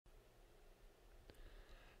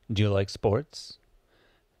Do you like sports?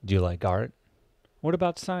 Do you like art? What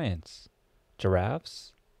about science?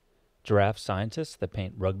 Giraffes? Giraffe scientists that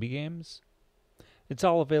paint rugby games? It's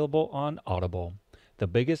all available on Audible, the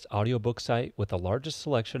biggest audiobook site with the largest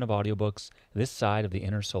selection of audiobooks this side of the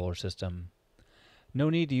inner solar system. No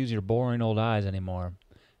need to use your boring old eyes anymore.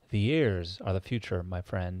 The ears are the future, my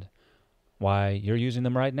friend. Why, you're using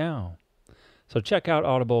them right now. So check out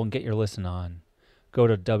Audible and get your listen on. Go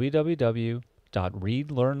to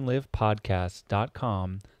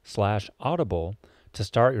www.readlearnlivepodcast.com/audible to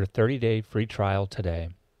start your 30-day free trial today.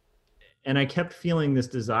 And I kept feeling this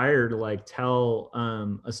desire to like tell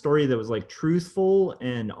a story that was like truthful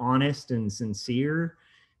and honest and sincere.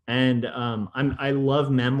 And I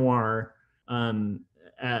love memoir.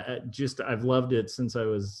 Just I've loved it since I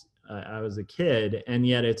was a kid, and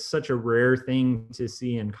yet it's such a rare thing to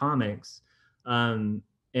see in comics.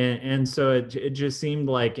 And so it just seemed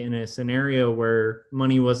like in a scenario where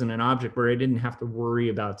money wasn't an object, where I didn't have to worry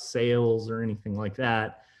about sales or anything like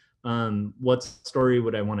that, what story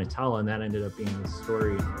would I want to tell? And that ended up being this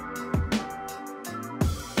story.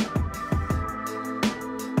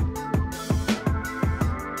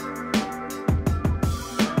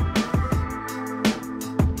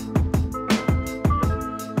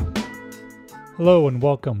 Hello and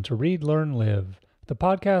welcome to Read, Learn, Live, the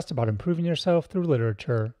podcast about improving yourself through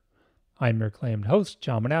literature. I'm your acclaimed host,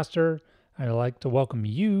 John Monaster, and I'd like to welcome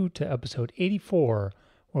you to episode 84,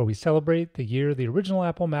 where we celebrate the year the original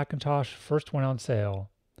Apple Macintosh first went on sale.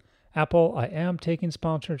 Apple, I am taking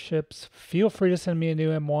sponsorships. Feel free to send me a new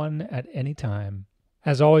M1 at any time.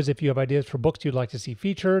 As always, if you have ideas for books you'd like to see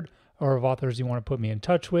featured, or of authors you want to put me in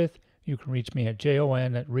touch with, you can reach me at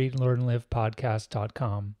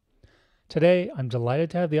jon@readlearnlivepodcast.com. Today, I'm delighted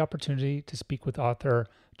to have the opportunity to speak with author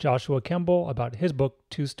Joshua Kemble about his book,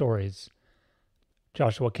 Two Stories.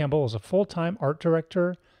 Joshua Kemble is a full-time art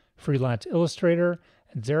director, freelance illustrator,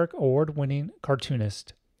 and Xeric Award-winning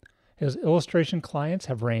cartoonist. His illustration clients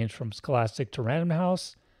have ranged from Scholastic to Random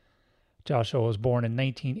House. Joshua was born in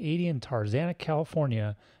 1980 in Tarzana,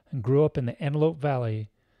 California, and grew up in the Antelope Valley.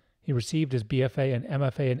 He received his BFA and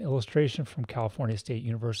MFA in illustration from California State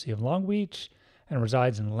University of Long Beach and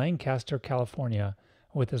resides in Lancaster, California,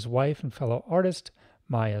 with his wife and fellow artist,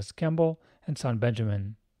 Maya Kemble, and son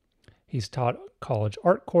Benjamin. He's taught college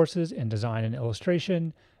art courses in design and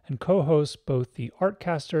illustration and co-hosts both the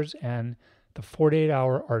Artcasters and the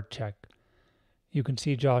 48-Hour Art Check. You can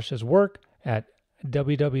see Josh's work at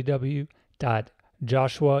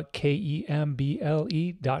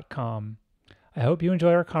www.joshuakemble.com. I hope you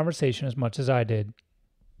enjoy our conversation as much as I did.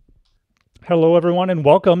 Hello, everyone, and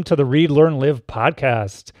welcome to the Read, Learn, Live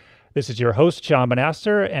podcast. This is your host, John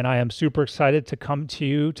Monaster, and I am super excited to come to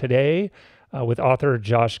you today with author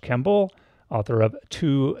Josh Kemble, author of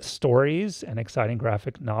Two Stories, an exciting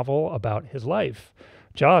graphic novel about his life.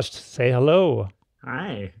 Josh, say hello.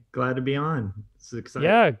 Hi, glad to be on. This is exciting.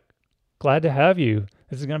 Yeah, glad to have you.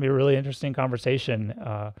 This is going to be a really interesting conversation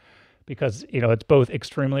because, it's both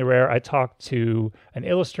extremely rare. I talked to an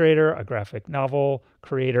illustrator, a graphic novel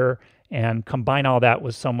creator, and combine all that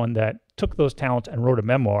with someone that took those talents and wrote a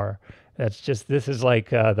memoir. This is like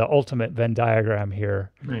the ultimate Venn diagram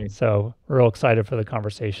here. Nice. So real excited for the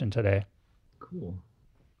conversation today. Cool.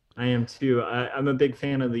 I am too. I'm a big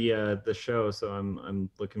fan of the show, so I'm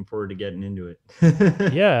looking forward to getting into it.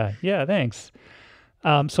 Yeah, thanks.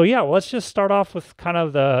 Let's just start off with kind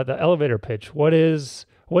of the elevator pitch. What's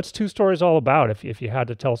Two Stories all about if you had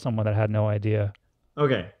to tell someone that had no idea?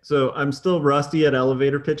 Okay, so I'm still rusty at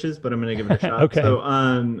elevator pitches, but I'm going to give it a shot. Okay.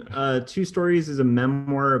 So, Two Stories is a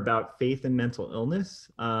memoir about faith and mental illness,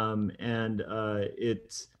 and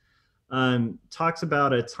it talks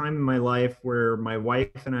about a time in my life where my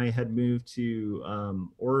wife and I had moved to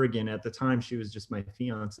Oregon. At the time, she was just my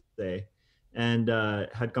fiance, and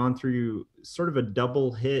had gone through sort of a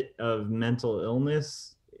double hit of mental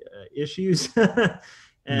illness issues.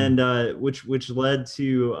 And which led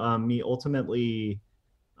to me ultimately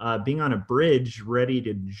being on a bridge ready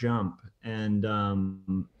to jump, and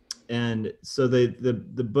so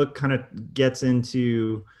the book kind of gets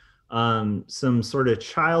into some sort of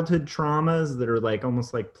childhood traumas that are like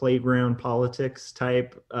almost like playground politics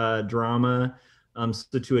type drama.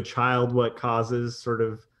 So to a child, what causes sort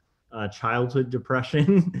of childhood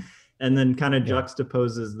depression. And then kind of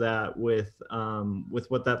juxtaposes that with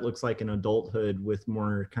what that looks like in adulthood with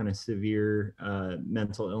more kind of severe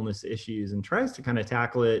mental illness issues, and tries to kind of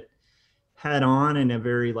tackle it head on in a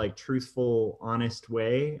very like truthful, honest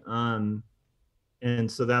way. And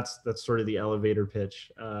so that's sort of the elevator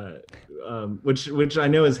pitch, which I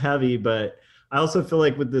know is heavy, but I also feel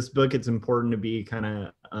like with this book, it's important to be kind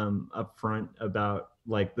of upfront about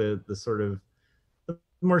like the sort of the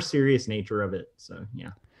more serious nature of it. So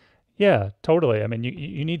yeah. Yeah, totally. I mean,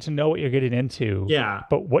 you need to know what you're getting into, Yeah.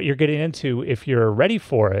 but what you're getting into, if you're ready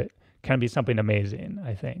for it, can be something amazing,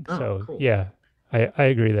 I think. Oh, So cool. yeah, I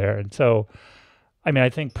agree there. And so, I mean, I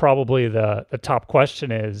think probably the top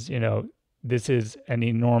question is, this is an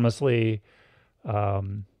enormously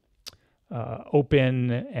um, open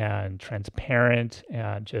and transparent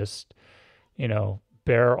and just,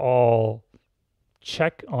 bear all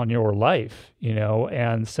check on your life,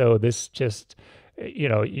 and so this just,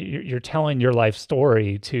 you're telling your life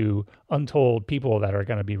story to untold people that are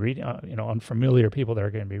going to be reading, unfamiliar people that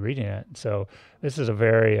are going to be reading it. So this is a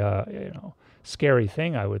very, scary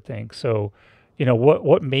thing, I would think. So,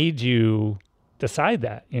 what made you decide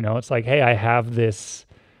that? It's like, hey, I have this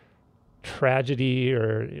tragedy,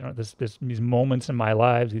 or these moments in my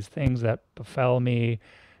lives, these things that befell me,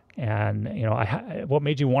 and what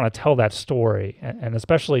made you want to tell that story, and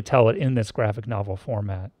especially tell it in this graphic novel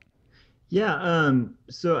format? Yeah.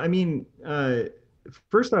 So I mean,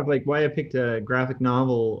 first off, like why I picked a graphic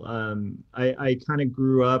novel. I kind of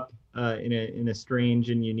grew up in a strange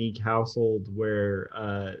and unique household where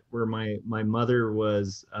my mother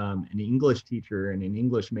was an English teacher and an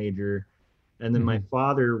English major, and then my Hmm.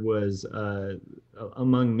 father was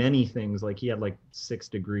among many things, like he had like 6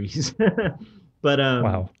 degrees, but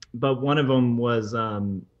Wow. one of them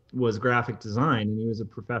was graphic design, and he was a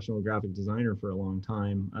professional graphic designer for a long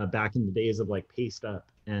time, back in the days of like paste up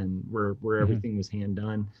and where Hmm. everything was hand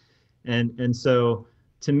done. And so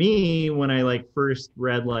to me, when I like first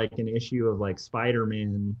read like an issue of like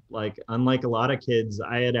Spider-Man, like unlike a lot of kids,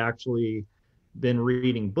 I had actually been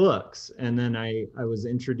reading books, and then I was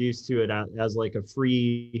introduced to it as like a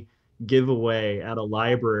free giveaway at a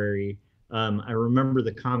library. I remember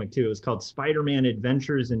the comic too. It was called Spider-Man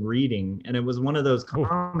Adventures in Reading, and it was one of those Oh,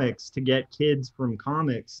 comics to get kids from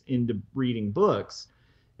comics into reading books.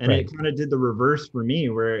 And it right. kind of did the reverse for me,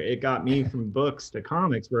 where it got me from books to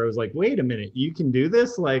comics, where I was like, wait a minute, you can do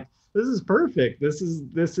this? Like, this is perfect. This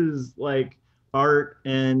is like art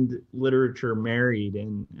and literature married,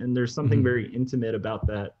 and there's something Hmm. very intimate about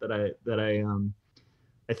that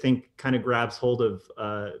I think kind of grabs hold of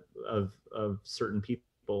certain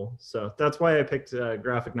people. So that's why I picked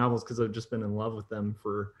graphic novels, because I've just been in love with them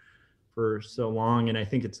for so long, and I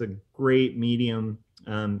think it's a great medium,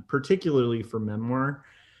 particularly for memoir.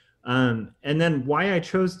 And then why I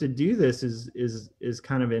chose to do this is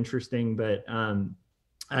kind of interesting, but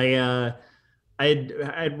I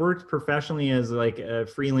I'd worked professionally as like a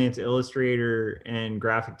freelance illustrator and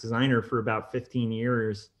graphic designer for about 15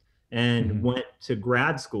 years, and Hmm. went to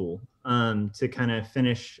grad school to kind of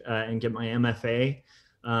finish and get my MFA.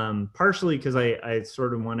 Partially because I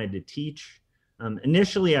sort of wanted to teach.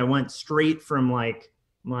 Initially, I went straight from like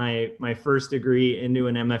my first degree into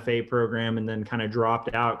an MFA program, and then kind of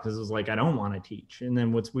dropped out because it was like I don't want to teach. And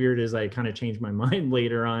then what's weird is I kind of changed my mind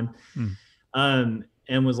later on, Mm.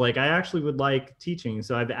 and was like, I actually would like teaching,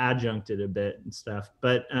 so I've adjuncted a bit and stuff.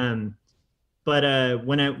 But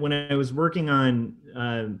when I was working on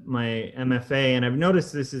my MFA, and I've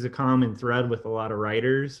noticed this is a common thread with a lot of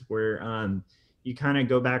writers, where you kind of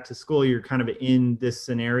go back to school, you're kind of in this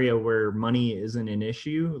scenario where money isn't an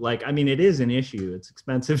issue. Like, I mean, it is an issue. It's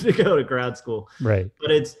expensive to go to grad school, Right. but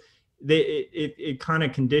it kind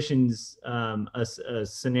of conditions a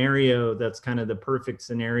scenario that's kind of the perfect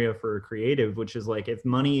scenario for a creative, which is like, if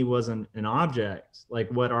money wasn't an object, like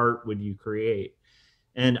what art would you create?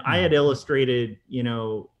 And I Mm. had illustrated,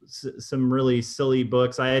 some really silly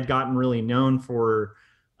books. I had gotten really known for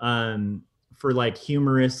like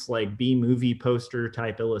humorous, like B movie poster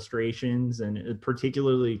type illustrations, and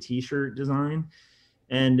particularly T-shirt design.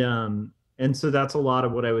 And so that's a lot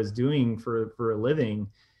of what I was doing for a living.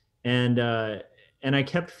 And I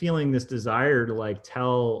kept feeling this desire to like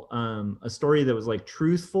tell a story that was like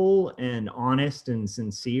truthful and honest and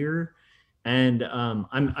sincere. And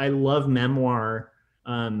I love memoir.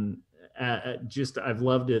 Um, just I've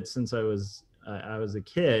loved it since I was a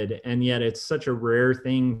kid, and yet it's such a rare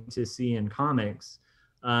thing to see in comics.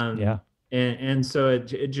 Yeah. And so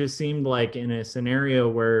it just seemed like, in a scenario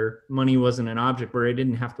where money wasn't an object, where I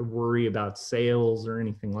didn't have to worry about sales or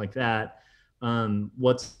anything like that,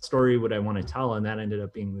 what story would I want to tell? And that ended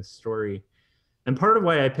up being this story. And part of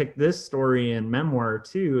why I picked this story and memoir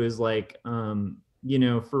too is like,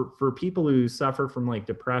 for people who suffer from like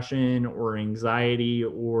depression or anxiety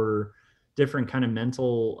or different kind of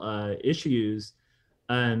mental issues,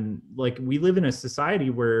 like we live in a society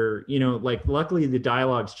where, like luckily the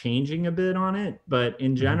dialogue's changing a bit on it, but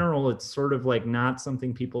in Mhm. general it's sort of like not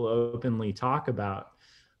something people openly talk about.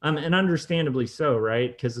 And understandably so,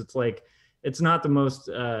 right? Because it's like it's not the most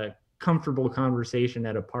comfortable conversation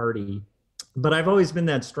at a party. But I've always been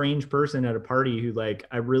that strange person at a party who, like,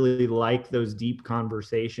 I really like those deep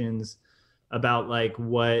conversations about like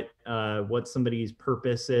what somebody's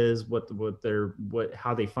purpose is, what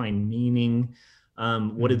how they find meaning,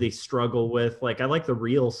 what do Mhm. they struggle with. Like, I like the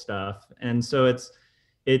real stuff. And so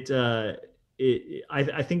it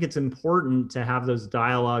I think it's important to have those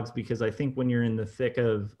dialogues, because I think when you're in the thick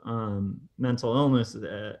of mental illness,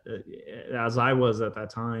 as I was at that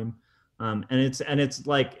time, and it's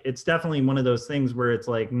like it's definitely one of those things where it's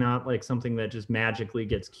like not like something that just magically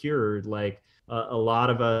gets cured. Like a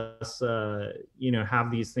lot of us,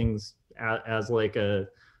 have these things as like a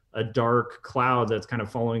dark cloud that's kind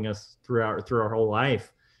of following us through our whole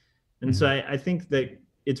life. And so Mhm. I think that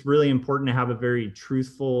it's really important to have a very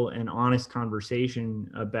truthful and honest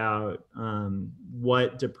conversation about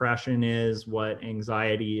what depression is, what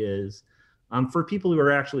anxiety is, for people who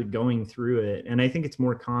are actually going through it. And I think it's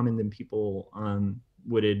more common than people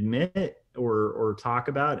would admit or talk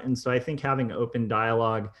about. And so I think having open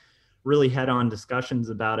dialogue, really head-on discussions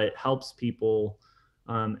about it helps people.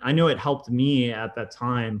 I know it helped me at that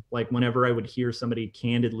time. Like whenever I would hear somebody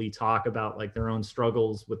candidly talk about like their own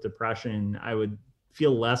struggles with depression, I would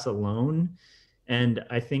feel less alone. And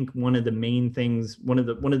I think one of the main things, one of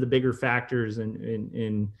the bigger factors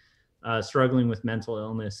in struggling with mental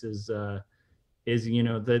illness is the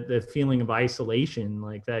feeling of isolation,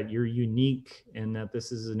 like that you're unique and that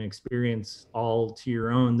this is an experience all to your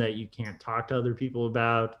own that you can't talk to other people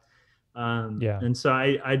about. Yeah. And so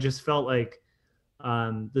I just felt like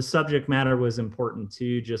the subject matter was important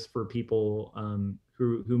too, just for people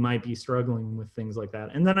who might be struggling with things like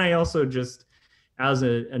that. And then I also just, as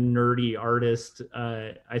a nerdy artist,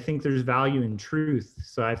 I think there's value in truth.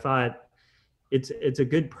 So I thought it's a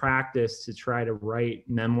good practice to try to write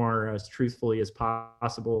memoir as truthfully as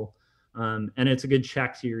possible. And it's a good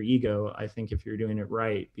check to your ego, I think, if you're doing it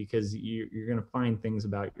right, because you're going to find things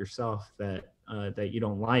about yourself that you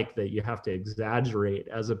don't like, that you have to exaggerate,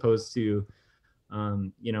 as opposed to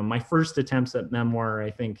my first attempts at memoir.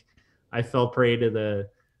 I think I fell prey to the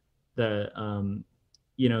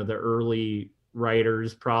early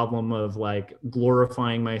writers problem of like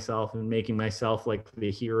glorifying myself and making myself like the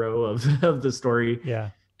hero of of the story. Yeah.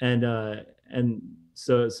 And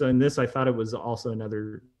so in this, I thought it was also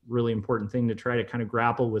another really important thing to try to kind of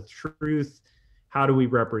grapple with truth. How do we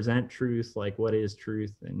represent truth? Like, what is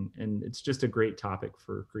truth? And it's just a great topic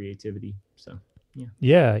for creativity. So yeah.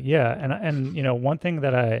 Yeah, yeah, and one thing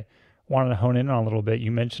that I wanted to hone in on a little bit,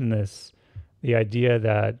 you mentioned this, the idea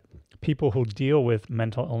that people who deal with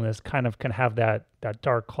mental illness kind of can have that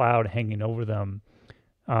dark cloud hanging over them,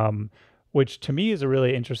 um, which to me is a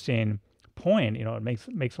really interesting point.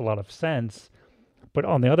 It makes a lot of sense, but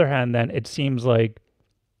on the other hand, then it seems like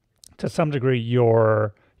to some degree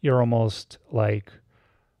you're almost like,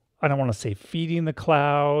 I don't want to say feeding the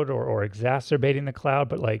cloud or exacerbating the cloud,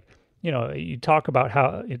 but like, you talk about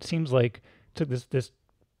how it seems like took this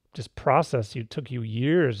process, you took you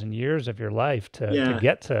years and years of your life to Yeah.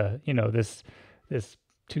 get to, this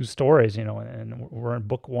two stories, and we're in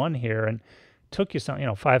book one here, and took you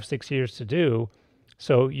some, 5, 6 years to do.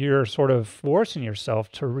 So you're sort of forcing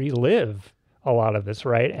yourself to relive a lot of this,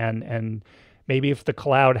 right? And maybe if the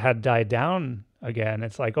cloud had died down again,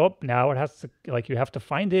 it's like, oh, now it has to, like, you have to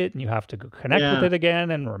find it and you have to connect with Yeah. it again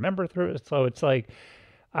and remember through it. So it's like,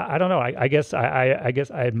 I don't know. I guess I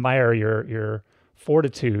admire your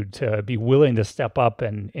fortitude to be willing to step up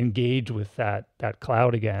and engage with that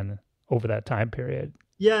cloud again over that time period.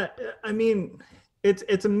 Yeah, I mean,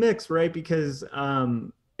 it's a mix, right? Because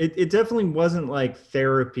it definitely wasn't like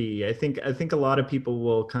therapy. I think a lot of people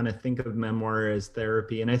will kind of think of memoir as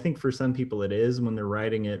therapy, and I think for some people it is when they're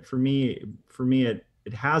writing it. For me,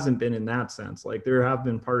 it hasn't been in that sense. Like there have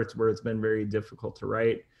been parts where it's been very difficult to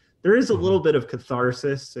write. There is a Hmm. little bit of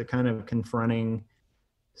catharsis to kind of confronting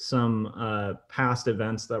some past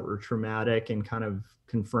events that were traumatic and kind of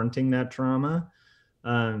confronting that trauma.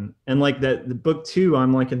 And like that, the book two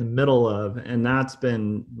I'm like in the middle of, and that's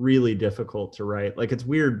been really difficult to write. Like it's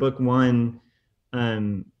weird. Book one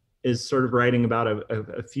um is sort of writing about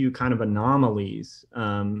a few kind of anomalies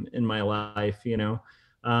in my life.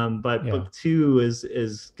 But Yeah. book two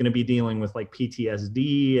is going to be dealing with like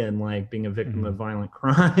PTSD and like being a victim Hmm. of violent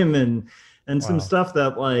crime and some Wow. stuff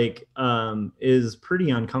that like is pretty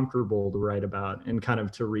uncomfortable to write about and kind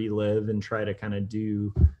of to relive and try to kind of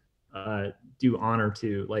do do honor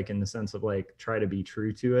to, like in the sense of like try to be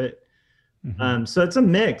true to it. Hmm. So it's a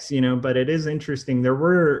mix, but it is interesting. There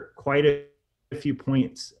were quite a few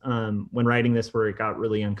points when writing this where it got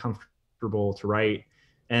really uncomfortable to write,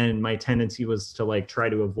 and my tendency was to like try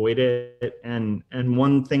to avoid it. And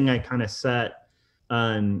one thing I kind of set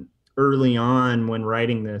early on when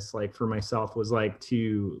writing this, like for myself, was like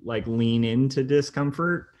to like lean into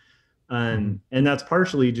discomfort. Hmm. And that's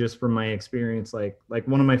partially just from my experience. Like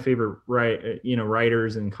one of my favorite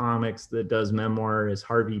writers in comics that does memoir is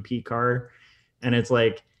Harvey Pekar, and it's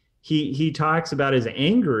like he talks about his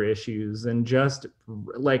anger issues, and just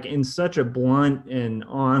like in such a blunt and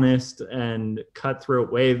honest and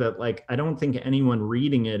cutthroat way that like I don't think anyone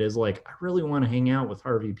reading it is like, I really want to hang out with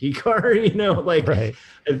Harvey Pekar. Like Right.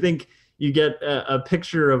 I think you get a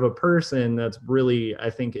picture of a person that's really,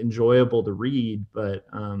 I think, enjoyable to read. But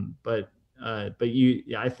I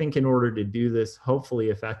think in order to do this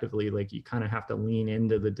hopefully effectively, like you kind of have to lean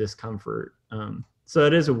into the discomfort. So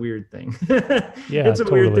it is a weird thing. Yeah, It's a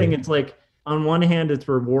weird thing. totally. It's like on one hand, it's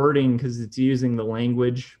rewarding because it's using the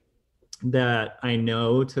language that I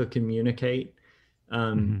know to communicate.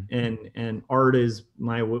 Hmm. And art is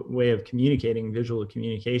my way of communicating, visual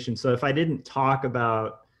communication. So if I didn't talk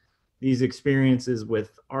about these experiences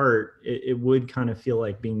with art, it would kind of feel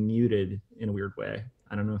like being muted in a weird way.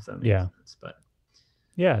 I don't know if that makes Yeah. sense, but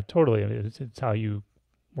Yeah, totally. It's how you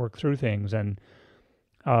work through things. And,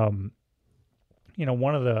 um,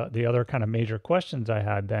 one of the other kind of major questions I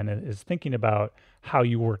had then is thinking about how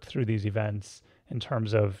you worked through these events in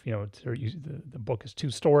terms of, the book is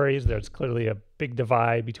two stories. There's clearly a big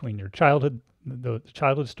divide between your childhood, the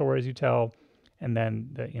childhood stories you tell, and then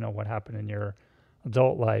what happened in your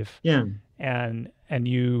adult life. yeah. And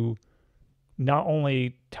you not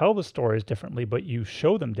only tell the stories differently, but you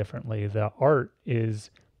show them differently. The art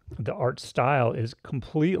style is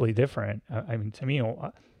completely different. I mean, to me,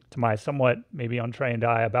 to my somewhat maybe untrained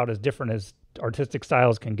eye, about as different as artistic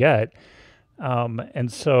styles can get.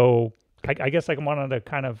 And so I guess I wanted to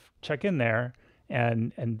kind of check in there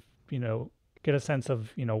and get a sense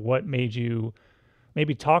of what made you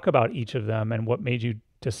maybe talk about each of them and what made you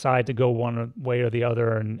decide to go one way or the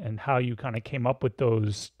other, and how you kind of came up with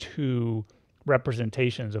those two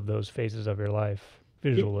representations of those phases of your life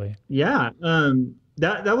visually. Yeah,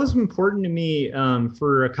 that was important to me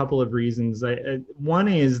for a couple of reasons. One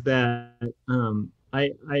is that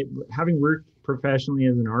I having worked professionally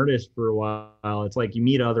as an artist for a while, it's like you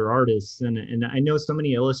meet other artists, and I know so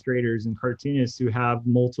many illustrators and cartoonists who have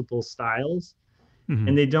multiple styles, Hmm.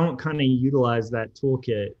 and they don't kind of utilize that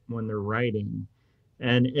toolkit when they're writing.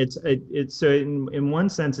 And it's so in one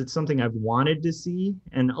sense it's something I've wanted to see,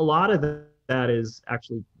 and a lot of that is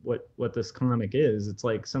actually what this comic is. It's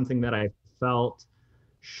like something that I felt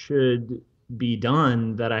should be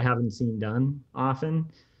done that I haven't seen done often.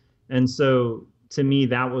 And so to me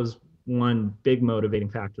that was one big motivating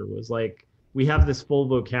factor, was like we have this full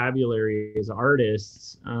vocabulary as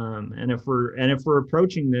artists, and if we're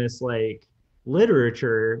approaching this like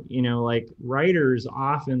literature, like writers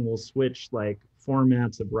often will switch like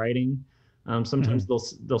formats of writing. Sometimes Hmm.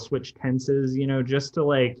 they'll switch tenses,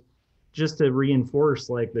 just to reinforce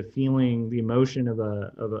like the feeling, the emotion of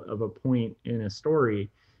a point in a story.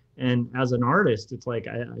 And as an artist, it's like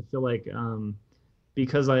I feel like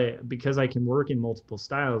because I can work in multiple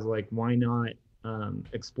styles, like why not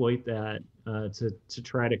exploit that to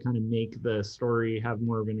try to kind of make the story have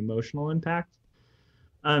more of an emotional impact.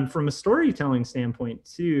 From a storytelling standpoint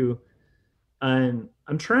too, I'm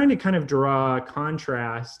trying to kind of draw a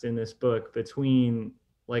contrast in this book between,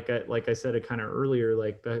 like I said it kind of earlier,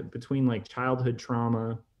 like between like childhood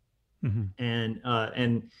trauma Hmm. and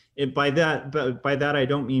but by that I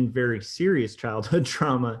don't mean very serious childhood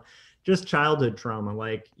trauma, just childhood trauma,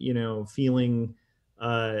 like feeling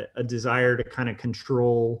a desire to kind of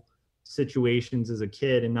control situations as a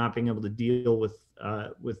kid and not being able to deal with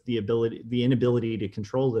the inability to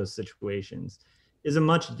control those situations is a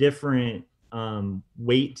much different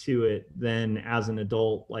weight to it than as an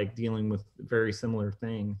adult, like dealing with very similar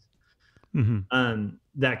things Hmm.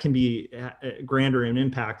 that can be grander in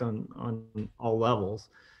impact on all levels.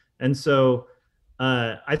 And so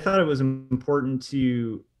I thought it was important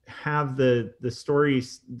to have the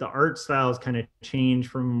stories, the art styles kind of change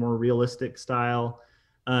from a more realistic style,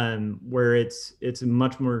 where it's a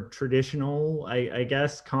much more traditional, I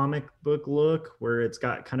guess, comic book look, where it's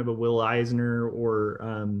got kind of a Will Eisner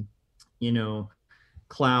or you know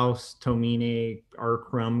Klaus, Tomine, R.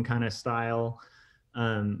 Crumb kind of style,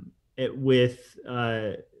 it with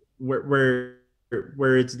where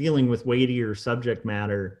where it's dealing with weightier subject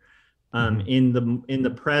matter, Hmm. in the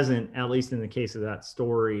present, at least in the case of that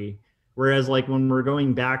story. Whereas like when we're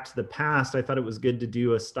going back to the past, I thought it was good to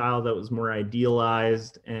do a style that was more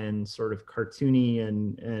idealized and sort of cartoony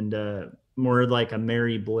and more like a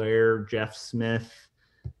Mary Blair, Jeff Smith,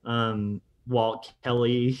 Walt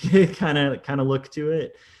Kelly kind of look to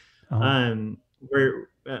it. Uh-huh. Where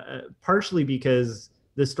partially because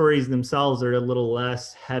the stories themselves are a little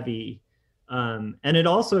less heavy, and it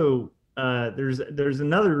also there's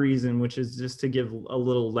another reason, which is just to give a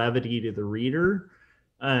little levity to the reader,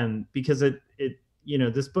 because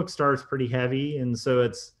this book starts pretty heavy, and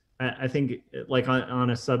so I think like on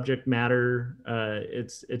a subject matter,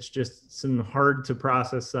 it's just some hard to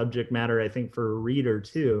process subject matter, I think, for a reader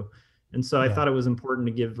too. And so I Yeah. thought it was important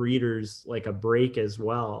to give readers like a break as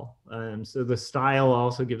well. So the style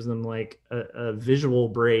also gives them like a visual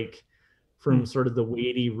break Hmm. from sort of the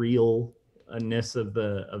weighty realness of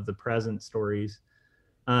the present stories.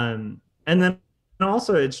 And then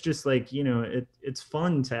also it's just like, it's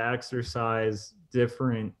fun to exercise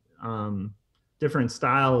different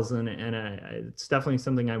styles, it's definitely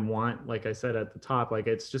something I want, like I said at the top, like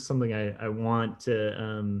it's just something I want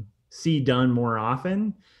to see done more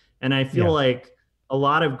often. And I feel Yeah. like a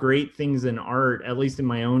lot of great things in art, at least in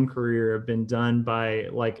my own career, have been done by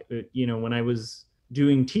like, when I was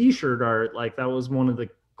doing t-shirt art, like that was one of the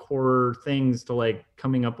core things to like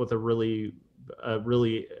coming up with a really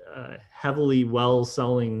heavily well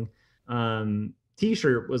selling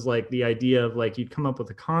t-shirt, was like the idea of like you'd come up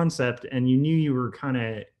with a concept and you knew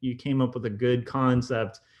you came up with a good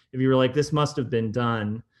concept if you were like, this must have been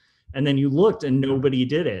done, and then you looked and nobody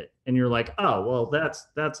did it, and you're like, oh well, that's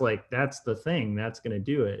the thing that's going to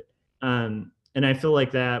do it. And I feel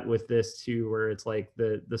like that with this too, where it's like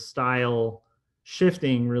the style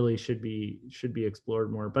shifting really should be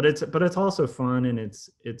explored more, but it's also fun, and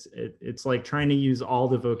it's like trying to use all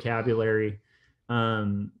the vocabulary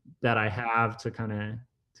that I have to kind of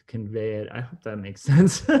to convey it. I hope that makes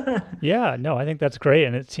sense. Yeah. No, I think that's great.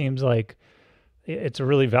 And it seems like it's a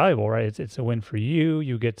really valuable, right? It's a win for you.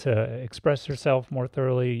 You get to express yourself more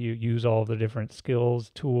thoroughly. You use all the different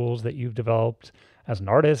skills, tools that you've developed as an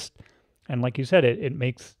artist. And like you said, it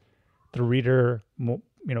makes the reader,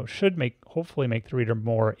 should hopefully make the reader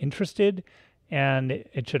more interested. And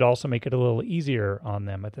it should also make it a little easier on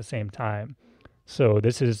them at the same time. So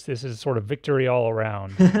this is sort of victory all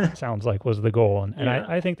around. It sounds like was the goal, and Yeah.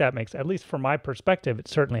 I think that makes, at least from my perspective, it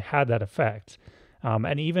certainly had that effect.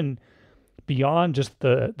 And even beyond just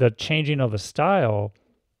the changing of a style,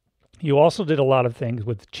 you also did a lot of things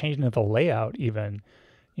with changing of the layout, even.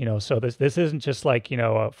 So this isn't just like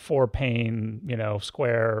a four pane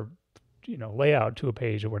square layout to a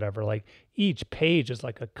page or whatever. Like each page is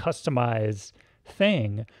like a customized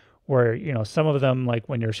thing where, some of them, like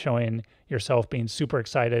when you're showing yourself being super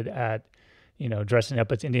excited at, dressing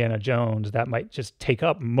up as Indiana Jones, that might just take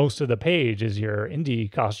up most of the page is your indie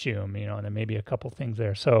costume, and then maybe a couple things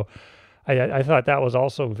there. So I thought that was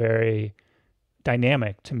also very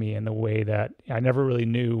dynamic to me in the way that I never really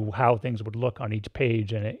knew how things would look on each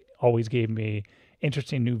page, and it always gave me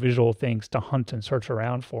interesting new visual things to hunt and search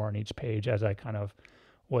around for on each page as I kind of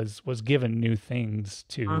was given new things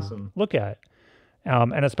to Awesome. look at.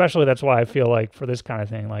 And especially that's why I feel like for this kind of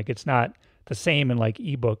thing, like it's not the same in like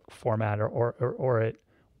ebook format, or it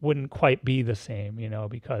wouldn't quite be the same,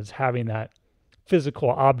 because having that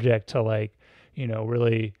physical object to like,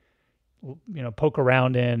 really, poke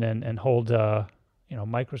around in and hold a,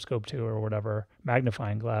 microscope to or whatever,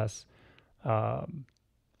 magnifying glass, um,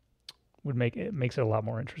 would makes it a lot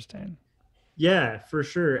more interesting. Yeah, for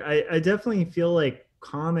sure. I definitely feel like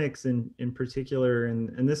comics in particular,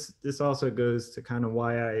 and this also goes to kind of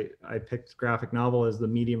why I picked graphic novel as the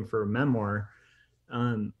medium for a memoir.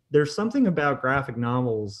 There's something about graphic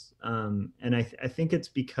novels, and I think it's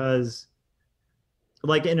because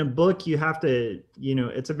like in a book you have to,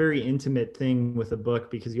 it's a very intimate thing with a book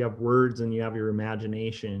because you have words and you have your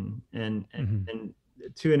imagination, Hmm. and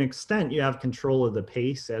to an extent you have control of the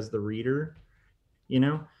pace as the reader, you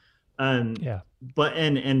know um Yeah. but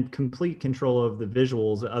and complete control of the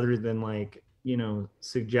visuals, other than like,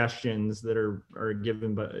 suggestions that are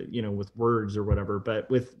given by, with words or whatever. But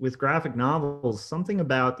with graphic novels, something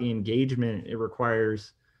about the engagement it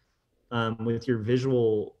requires, with your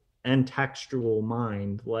visual and textual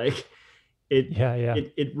mind, like it Yeah. Yeah.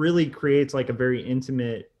 it really creates like a very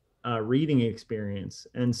intimate reading experience.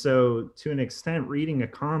 And so to an extent, reading a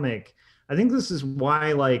comic, I think this is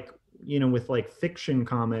why, like, with like fiction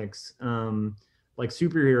comics, like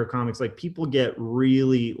superhero comics, like people who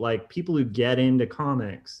get into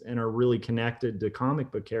comics and are really connected to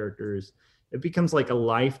comic book characters, it becomes like a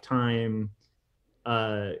lifetime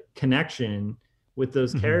connection with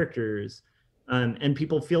those Hmm. characters. And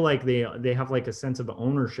people feel like they have like a sense of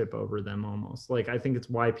ownership over them almost. Like I think it's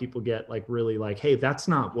why people get like really like, hey, that's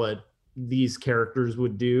not what these characters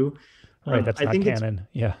would do. Right. That's I not think it's canon.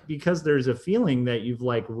 Yeah. because there's a feeling that you've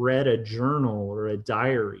like read a journal or a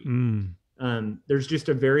diary. Mm. There's just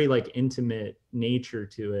a very like intimate nature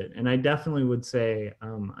to it, and I definitely would say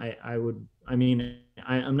I would. I mean,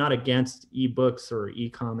 I'm not against ebooks or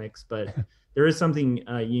e-comics, but there is something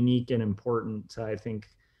unique and important to, I think,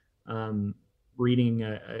 um, reading,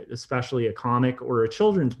 especially a comic or a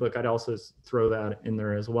children's book. I'd also throw that in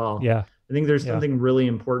there as well. Yeah. I think there's Yeah. something really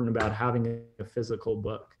important about having a physical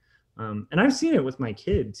book. And I've seen it with my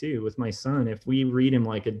kid too, with my son. If we read him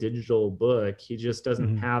like a digital book, he just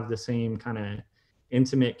doesn't Hmm. have the same kind of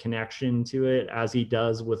intimate connection to it as he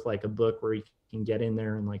does with like a book where he can get in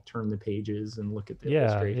there and like turn the pages and look at the Yeah. Yeah.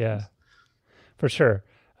 illustrations. For sure.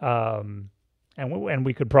 Um, and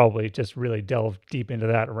we could probably just really delve deep into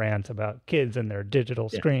that rant about kids and their digital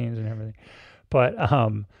Yeah. screens and everything. But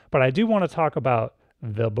I do want to talk about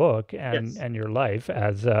the book Yes. and your life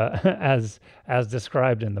as as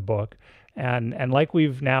described in the book. And like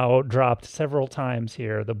we've now dropped several times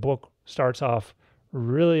here, the book starts off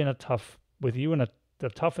really in a tough with you in the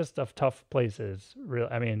toughest of tough places. Real,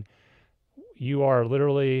 I mean, you are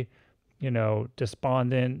literally,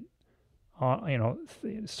 despondent,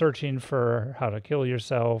 searching for how to kill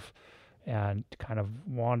yourself and kind of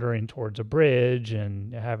wandering towards a bridge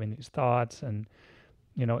and having these thoughts. And,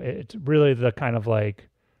 it's really the kind of like,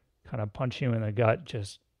 kind of punch you in the gut,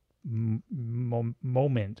 just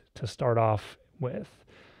moment to start off with.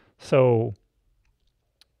 So,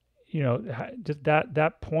 just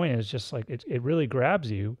that point is just like, it really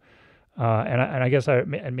grabs you. And I guess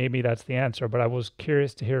and maybe that's the answer, but I was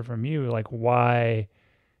curious to hear from you, like why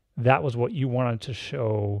that was what you wanted to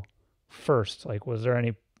show first. Like, was there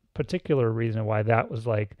any particular reason why that was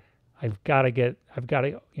like, I've got to,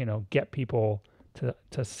 get people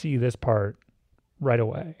to see this part right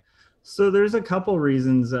away. So there's a couple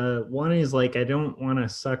reasons. One is like I don't want to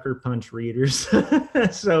sucker punch readers.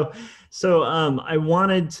 so I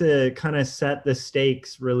wanted to kind of set the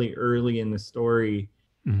stakes really early in the story,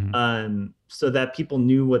 Hmm. so that people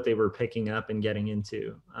knew what they were picking up and getting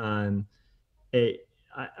into.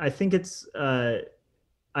 I think it's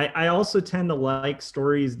I also tend to like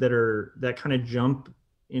stories that kind of jump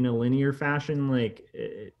in a linear fashion. Like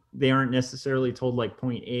they aren't necessarily told like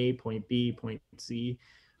point A, point B, point C.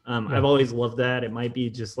 I've Yeah. always loved that. It might be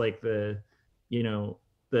just like you know,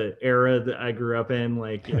 the era that I grew up in.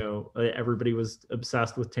 Like everybody was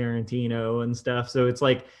obsessed with Tarantino and stuff. So it's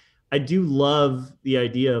like I do love the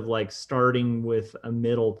idea of like starting with a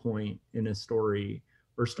middle point in a story,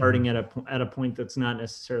 or Hmm. starting at a point that's not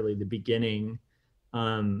necessarily the beginning.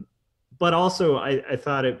 um, but also I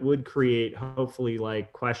thought it would create hopefully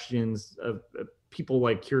like questions of people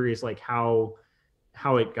like curious like how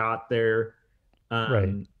it got there. Right.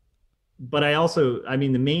 um, but I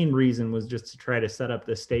mean the main reason was just to try to set up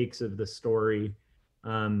the stakes of the story,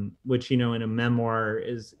 which in a memoir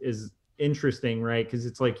is interesting, right? Because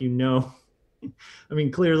it's like I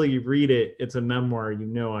mean, clearly you read it, it's a memoir,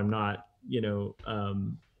 I'm not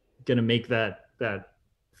gonna make that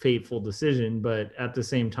fateful decision, but at the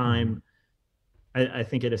same Hmm. time I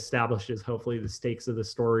think it establishes hopefully the stakes of the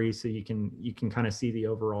story, so you can kind of see the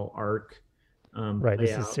overall arc Right. play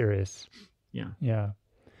This is out. serious. Yeah. Yeah.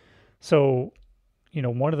 So,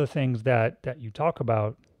 one of the things that you talk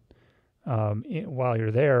about while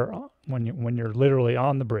you're there, when you're literally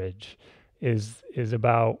on the bridge, is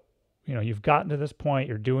about, you've gotten to this point,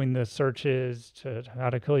 you're doing the searches to how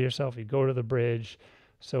to kill yourself, you go to the bridge.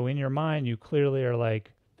 So in your mind, you clearly are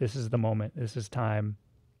like, this is the moment, this is time,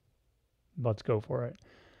 let's go for it.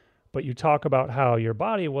 But you talk about how your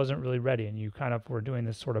body wasn't really ready, and you kind of were doing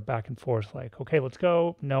this sort of back and forth, like, okay, let's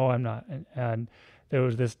go. No, I'm not. And there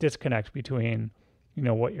was this disconnect between,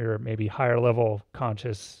 what your maybe higher level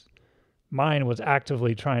conscious mind was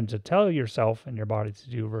actively trying to tell yourself and your body to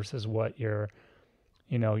do versus what your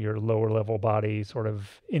lower level body sort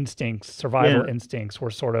of instincts, survival Yeah. instincts were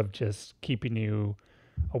sort of just keeping you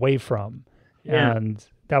away from. Yeah. And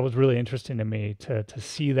that was really interesting to me to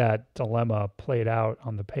see that dilemma played out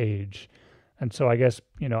on the page. And so I guess,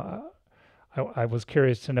 I was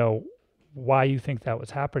curious to know why you think that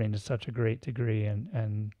was happening to such a great degree,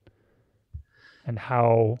 and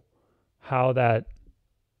how that,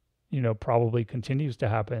 probably continues to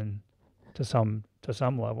happen to some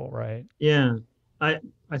level, right? Yeah, I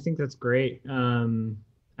I think that's great.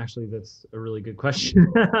 Actually, that's a really good question.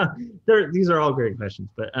 These are all great questions,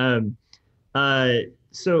 but uh,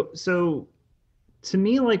 so To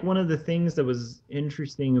me, like one of the things that was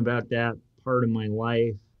interesting about that part of my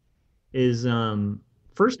life is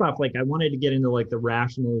first off, like I wanted to get into like the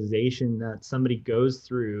rationalization that somebody goes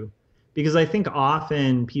through, because I think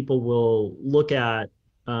often people will look at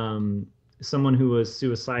um someone who was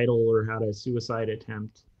suicidal or had a suicide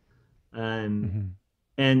attempt, um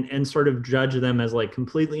Hmm. and sort of judge them as like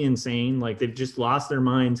completely insane, like they've just lost their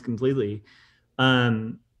minds completely.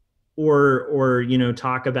 um or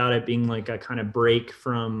talk about it being like a kind of break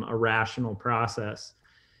from a rational process.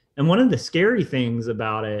 And one of the scary things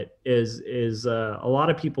about it is a lot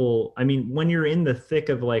of people, I mean, when you're in the thick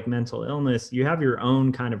of like mental illness, you have your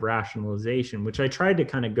own kind of rationalization, which I tried to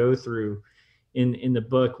kind of go through in the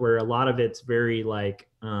book, where a lot of it's very like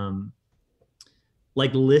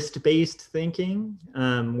list based thinking,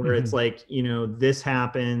 where it's Hmm. like, this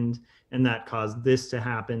happened and that caused this to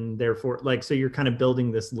happen, therefore, like, so you're kind of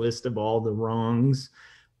building this list of all the wrongs,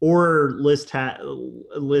 or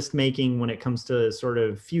list making when it comes to sort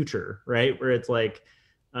of future, right, where it's like,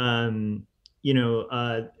 um you know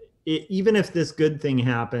uh even if this good thing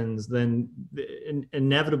happens, then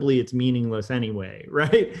inevitably it's meaningless anyway,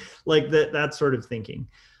 right? Like that sort of thinking.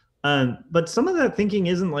 But some of that thinking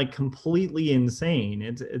isn't like completely insane.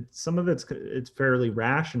 It's some of it's fairly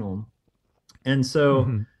rational. And so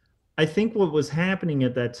Hmm. I think what was happening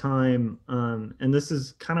at that time, and this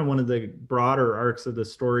is kind of one of the broader arcs of the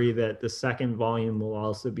story that the second volume will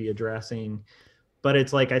also be addressing. But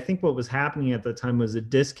it's like I think what was happening at the time was a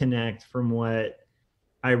disconnect from what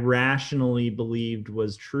I rationally believed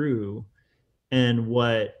was true, and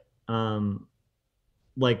what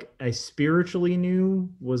like I spiritually knew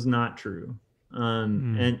was not true.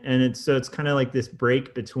 Mm. And it's kind of like this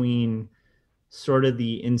break between sort of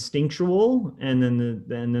the instinctual and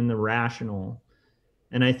then the rational.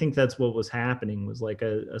 And I think that's what was happening, was like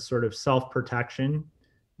a sort of self-protection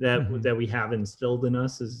Hmm. that we have instilled in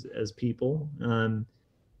us as people.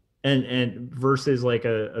 And versus like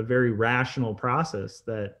a very rational process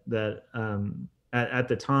that at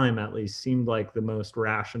the time at least seemed like the most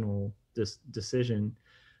rational decision.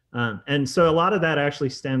 And so a lot of that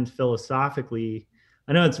actually stemmed philosophically.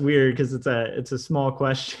 I know it's weird because it's a small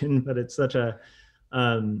question, but it's such a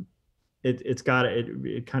um, it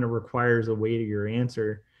kind of requires a weightier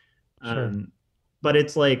answer. Sure. Um, but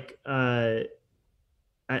it's like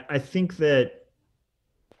I think that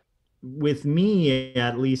with me,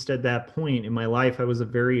 at least at that point in my life, I was a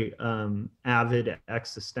very avid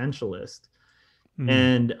existentialist,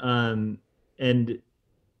 Mm. and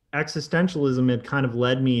existentialism had kind of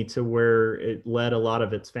led me to where it led a lot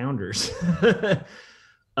of its founders.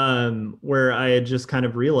 Where I had just kind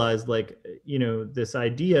of realized, like, this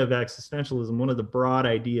idea of existentialism, one of the broad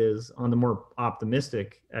ideas on the more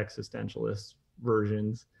optimistic existentialist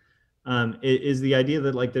versions, is the idea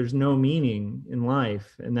that like there's no meaning in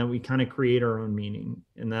life, and that we kind of create our own meaning,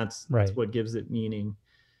 and that's Right. what gives it meaning.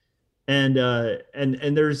 And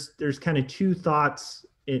there's kind of two thoughts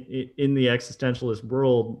in the existentialist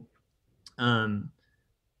world, um,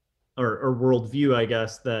 or worldview, I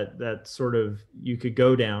guess, that sort of you could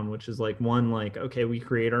go down, which is like, one, like, okay, we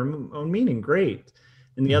create our own meaning, great.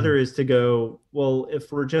 And the Hmm. other is to go, well,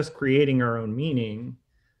 if we're just creating our own meaning,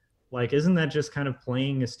 like, isn't that just kind of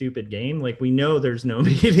playing a stupid game? Like, we know there's no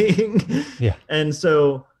meaning. Yeah. And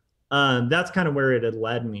so that's kind of where it had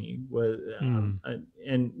led me, was Mm.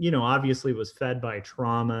 and obviously was fed by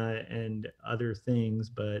trauma and other things,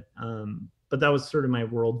 but that was sort of my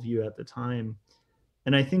worldview at the time.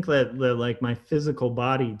 And I think that like my physical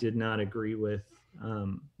body did not agree with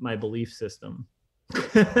my belief system.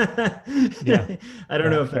 Yeah. I don't Yeah.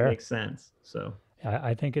 know if that Fair. makes sense. So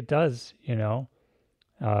I think it does.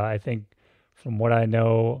 I think from what I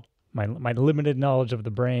know, my limited knowledge of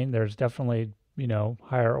the brain, there's definitely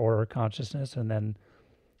higher order consciousness, and then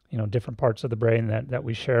different parts of the brain that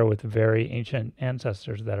we share with very ancient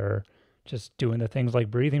ancestors that are just doing the things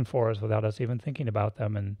like breathing for us without us even thinking about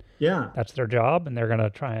them, and yeah. that's their job, and they're going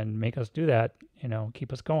to try and make us do that,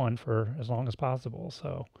 keep us going for as long as possible.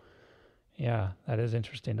 So yeah, that is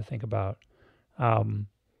interesting to think about. Um,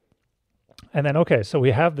 and then okay, so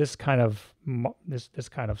we have this kind of this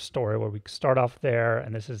kind of story where we start off there,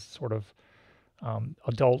 and this is sort of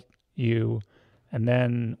adult you, and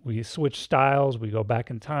then we switch styles. We go back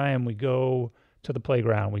in time. We go to the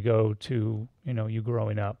playground. We go to you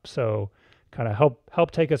growing up. So kind of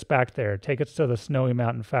help take us back there. Take us to the Snowy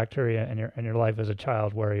Mountain Factory and your life as a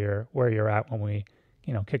child, where you're at when we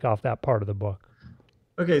kick off that part of the book.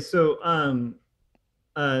 Okay, so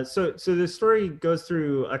the story goes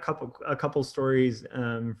through a couple stories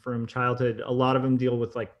from childhood. A lot of them deal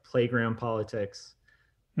with like playground politics,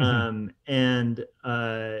 Hmm. um, and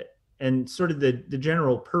uh, and sort of the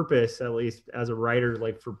general purpose, at least as a writer,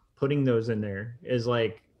 like for putting those in there, is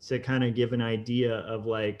like to kind of give an idea of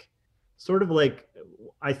like sort of like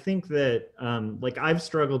I think that like I've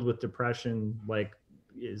struggled with depression like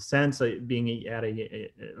since being at a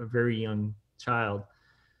very young child,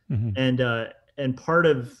 Hmm. and part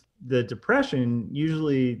of the depression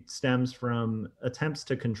usually stems from attempts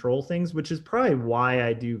to control things, which is probably why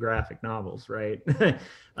I do graphic novels, right?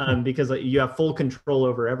 Because like, you have full control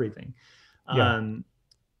over everything. Yeah. um,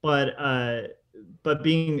 but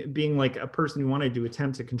being like a person who wanted to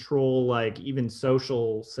attempt to control like even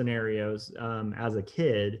social scenarios as a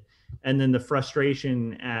kid, and then the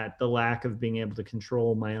frustration at the lack of being able to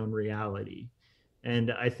control my own reality,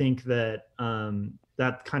 and I think that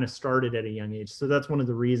that kind of started at a young age. So that's one of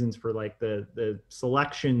the reasons for like the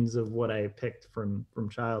selections of what I picked from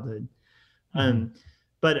childhood. Hmm. um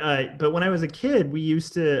but when I was a kid, we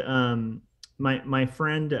used to my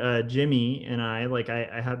friend Jimmy and I, like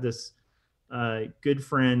I had this good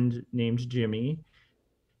friend named Jimmy,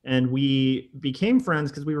 and we became friends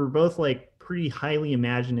because we were both like pretty highly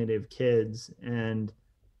imaginative kids. And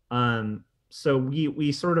so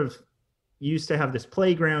we sort of used to have this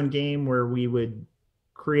playground game where we would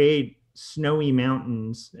create snowy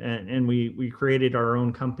mountains, and we created our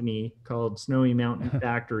own company called Snowy Mountain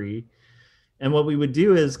Factory. And what we would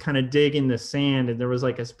do is kind of dig in the sand, and there was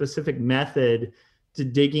like a specific method to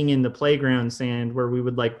digging in the playground sand where we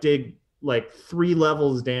would like dig like 3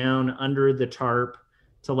 levels down under the tarp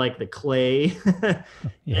to like the clay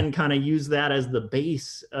Yeah. and kind of use that as the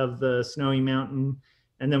base of the snowy mountain.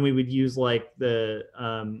 And then we would use like the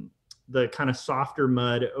kind of softer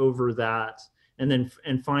mud over that, and then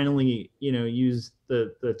and finally, you know, use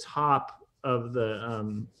the top of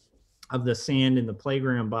the sand in the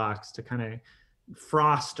playground box to kind of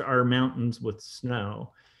frost our mountains with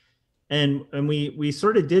snow. And we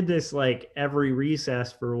sort of did this like every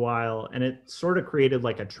recess for a while, and it sort of created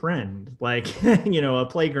like a trend, like you know, a Yeah.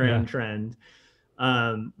 playground trend,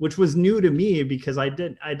 which was new to me because I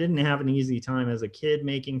didn't have an easy time as a kid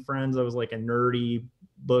making friends. I was like a nerdy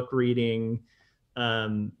book reading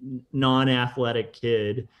um, non-athletic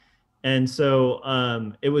kid. And so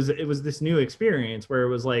it was this new experience where it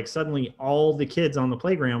was like suddenly all the kids on the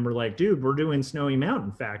playground were like, dude, we're doing Snowy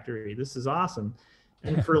Mountain Factory, this is awesome.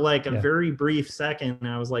 And for like a Yeah. very brief second,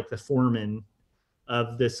 I was like the foreman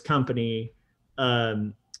of this company,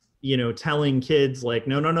 um, you know, telling kids like,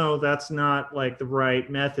 no, no, no, that's not like the right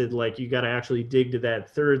method, like you got to actually dig to that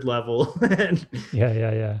third level. Yeah.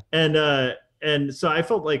 Yeah. Yeah. and and so I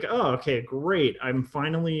felt like, oh, okay, great, I'm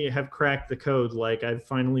finally have cracked the code, like I've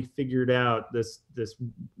finally figured out this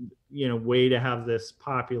you know way to have this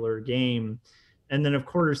popular game. And then of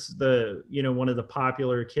course the, you know, one of the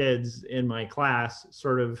popular kids in my class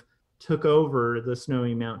sort of took over the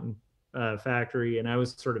Snowy Mountain Factory, and I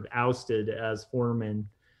was sort of ousted as foreman,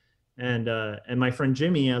 and my friend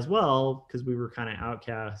Jimmy as well, because we were kind of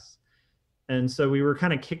outcasts. And so we were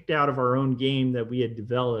kind of kicked out of our own game that we had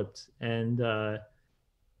developed, and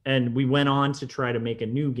we went on to try to make a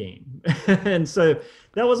new game. And so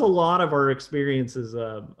that was a lot of our experiences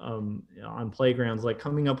on playgrounds, like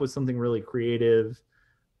coming up with something really creative.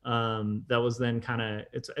 That was then kind of,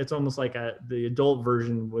 it's almost like the adult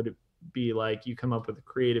version would be like you come up with a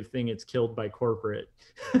creative thing, it's killed by corporate.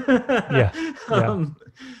 Yeah. Yeah. um,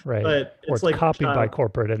 Right. but Or it's it's like the copied by child.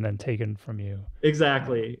 corporate and then taken from you. Yeah.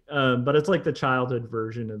 Exactly. But it's like the childhood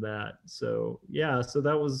version of that. So yeah, so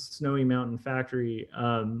that was Snowy Mountain Factory.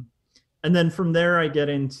 And then from there I get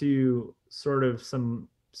into sort of some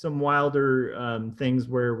wilder things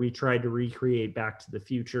where we tried to recreate Back to the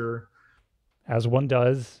Future. As one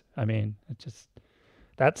does. I mean, it just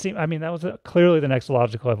that seemed. I mean, that was clearly the next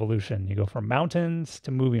logical evolution. You go from mountains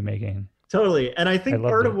to movie making. Totally. And I I think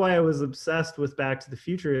loved part of it. why I was obsessed with Back to the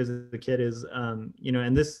Future as a kid is, you know,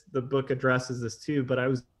 and the book addresses this too, but I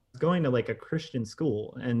was going to like a Christian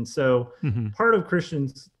school. And so Hmm. part of Christian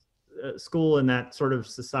school and that sort of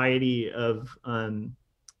society of,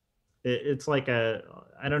 it's like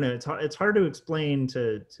I don't know, it's hard to explain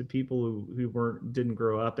to people who didn't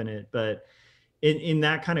grow up in it, but in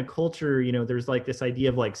that kind of culture, you know, there's like this idea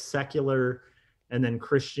of like secular and then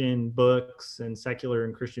Christian books, and secular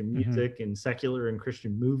and Christian Hmm. music, and secular and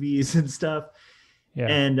Christian movies and stuff. Yeah.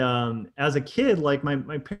 And as a kid, like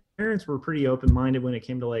my parents were pretty open minded when it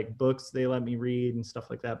came to like books. They let me read and stuff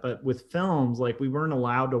like that. But with films, like we weren't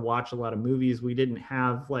allowed to watch a lot of movies. We didn't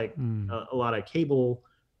have like Mm. a lot of cable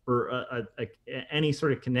or any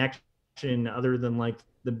sort of connection other than like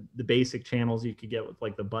the basic channels you could get with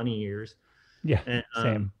like the bunny ears Yeah. and,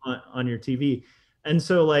 Same. on your TV. And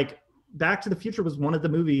so like Back to the Future was one of the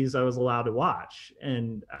movies I was allowed to watch.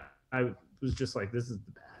 And I was just like, this is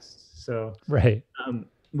the best. So Right.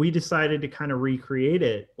 we decided to kind of recreate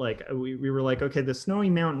it. Like we were like, okay, the Snowy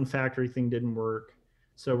Mountain Factory thing didn't work,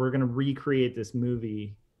 so we're gonna recreate this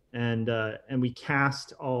movie. And we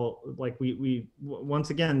cast all, like, we once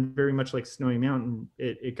again, very much like Snowy Mountain,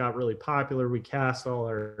 it got really popular. We cast all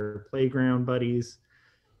our playground buddies,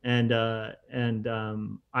 and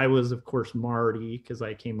I was, of course, Marty, because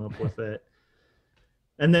I came up with it.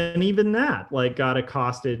 And then even that, like, got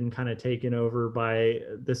accosted and kind of taken over by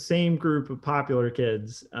the same group of popular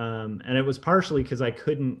kids. And it was partially because I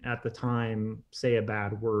couldn't at the time say a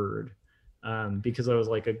bad word, because I was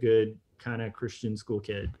like a good kind of Christian school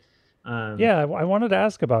kid. um, Yeah, I wanted to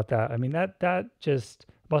ask about that. I mean, that just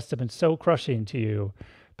must have been so crushing to you,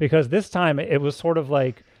 because this time it was sort of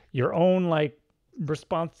like your own like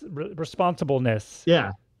responsibleness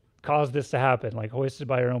yeah, caused this to happen, like hoisted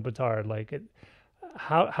by your own petard. Like it,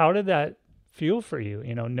 how did that feel for you?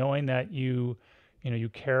 You know, knowing that you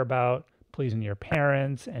care about pleasing your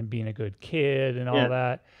parents and being a good kid and all yeah,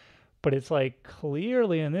 that, but it's like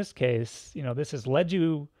clearly in this case, this has led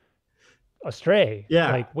you astray.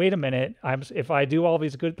 yeah, Like, wait a minute, if I do all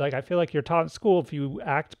these good, like I feel like you're taught in school, if you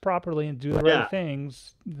act properly and do the right yeah,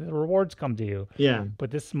 things, the rewards come to you. yeah, But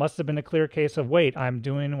this must have been a clear case of, wait, I'm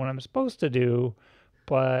doing what I'm supposed to do,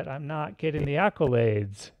 but I'm not getting the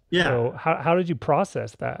accolades. yeah. So how did you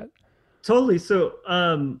process that? Totally. So,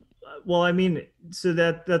 well, I mean, so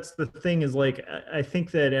that's the thing, is like, I think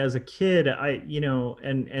that as a kid,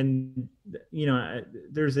 and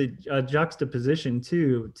there's a juxtaposition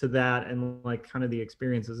too to that, and like kind of the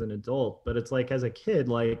experience as an adult. But it's like, as a kid,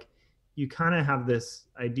 like, you kind of have this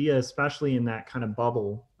idea, especially in that kind of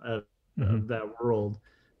bubble Hmm. of that world,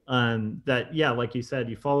 that, yeah, like you said,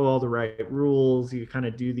 you follow all the right rules, you kind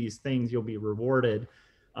of do these things, you'll be rewarded.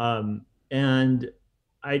 And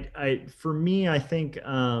for me, I think,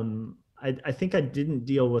 I think I didn't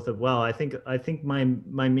deal with it well. I think my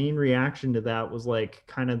main reaction to that was like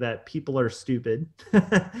kind of that people are stupid,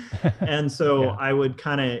 and so Yeah. I would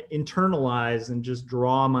kind of internalize and just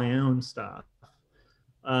draw my own stuff.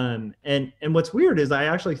 And what's weird is I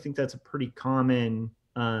actually think that's a pretty common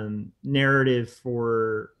narrative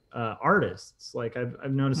for artists. Like,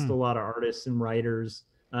 I've noticed Hmm. a lot of artists and writers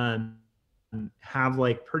have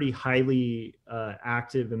like pretty highly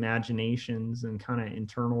active imaginations and kind of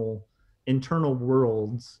internal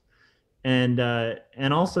worlds, and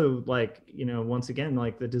also, like, once again,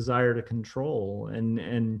 like the desire to control,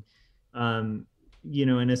 and um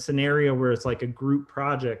in a scenario where it's like a group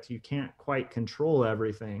project, you can't quite control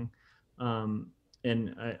everything. um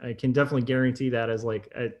and I can definitely guarantee that, as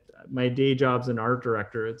like, my day job's an art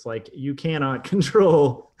director, it's like you cannot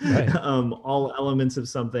control Right. all elements of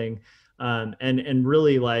something. And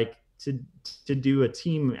really, like, to do a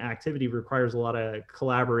team activity requires a lot of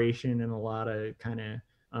collaboration and a lot of kind of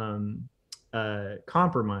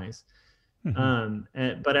compromise. Hmm.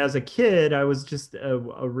 But as a kid, I was just a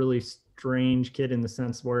really strange kid, in the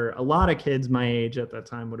sense where a lot of kids my age at that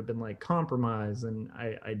time would have been like, compromise, and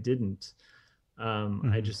I didn't. I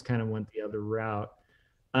Hmm. just kind of went the other route.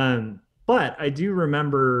 But I do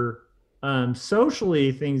remember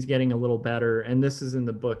socially things getting a little better, and this is in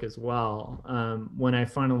the book as well. When I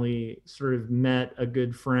finally sort of met a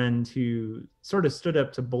good friend who sort of stood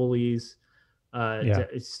up to bullies. Yeah.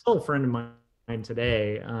 It's still a friend of mine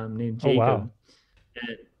today, named Oh, wow. Jacob,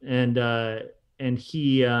 and and uh, and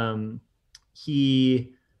he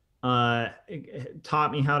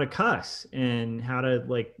taught me how to cuss and how to,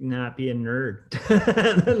 like, not be a nerd.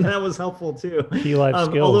 And that was helpful too. Key life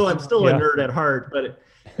Although skills. I'm still a Yeah. nerd at heart, but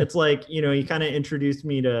it's like, he kind of introduced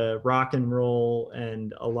me to rock and roll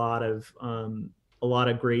and a lot of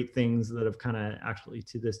great things that have kind of actually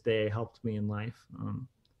to this day helped me in life.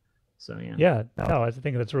 So yeah. Yeah. No, I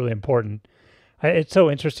think that's really important. It's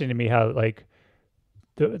so interesting to me how like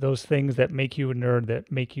those things that make you a nerd,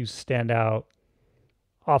 that make you stand out,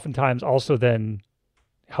 oftentimes also then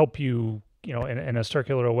help you, in a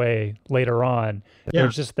circular way later on. Yeah.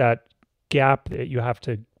 There's just that gap that you have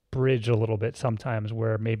to bridge a little bit sometimes,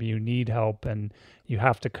 where maybe you need help and you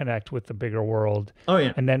have to connect with the bigger world. Oh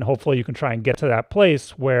yeah. And then hopefully you can try and get to that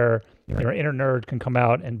place where your inner nerd can come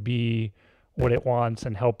out and be what it wants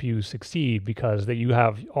and help you succeed, because that you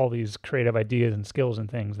have all these creative ideas and skills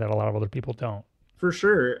and things that a lot of other people don't. For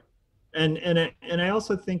sure. And I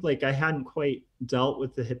also think, like, I hadn't quite dealt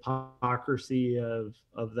with the hypocrisy of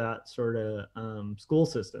that sort of school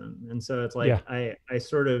system, and so it's Yeah. like I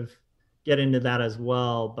sort of get into that as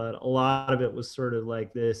well. But a lot of it was sort of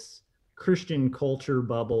like this Christian culture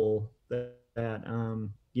bubble that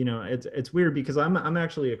it's weird, because I'm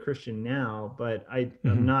actually a Christian now, but I'm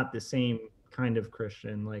Hmm. not the same kind of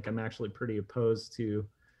Christian. Like I'm actually pretty opposed to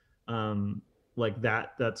like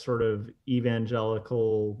that sort of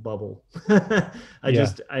evangelical bubble. I Yeah.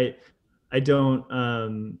 just I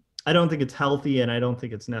don't think it's healthy, and I don't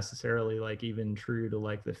think it's necessarily like even true to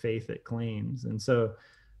like the faith it claims. And so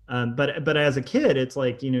but as a kid, it's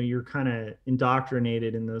like, you're kind of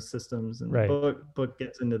indoctrinated in those systems, and the Right. book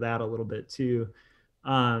gets into that a little bit too.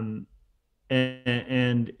 um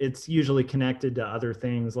and it's usually connected to other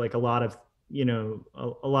things, like a lot of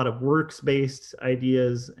a lot of works based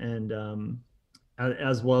ideas, and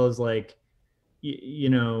as well as like you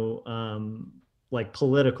know like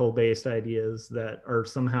political based ideas that are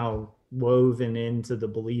somehow woven into the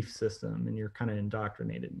belief system, and you're kind of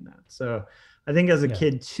indoctrinated in that. So I think as a Yeah.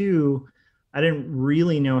 kid too, I didn't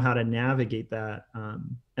really know how to navigate that,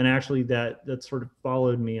 and actually that sort of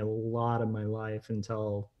followed me a lot of my life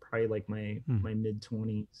until probably like Hmm. my mid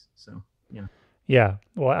 20s. So yeah. Yeah.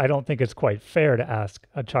 Well, I don't think it's quite fair to ask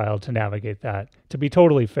a child to navigate that. To be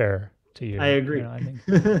totally fair to I you, agree. I think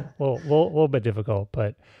little bit difficult,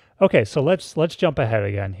 but okay. So let's jump ahead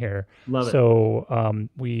again here. Love it. So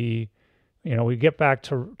we get back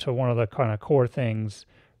to one of the kind of core things,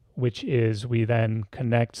 which is we then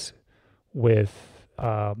connect with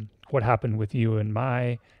what happened with you and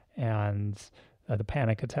and the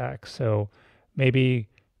panic attack. So maybe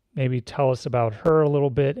tell us about her a little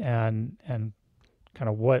bit, and kind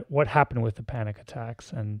of what happened with the panic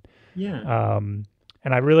attacks. Yeah.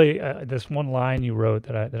 And I really this one line you wrote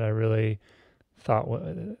that I really thought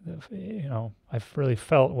I really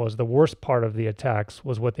felt was the worst part of the attacks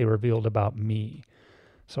was what they revealed about me.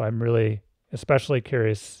 So I'm really especially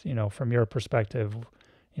curious, from your perspective,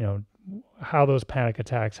 you know, how those panic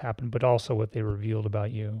attacks happened, but also what they revealed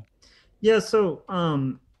about you. Yeah, so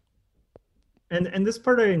and this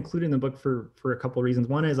part I include in the book for a couple of reasons.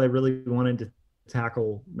 One is I really wanted to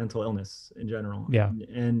tackle mental illness in general, Yeah.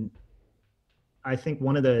 and I think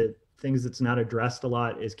one of the things that's not addressed a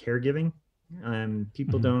lot is caregiving.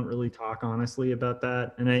 People Hmm. don't really talk honestly about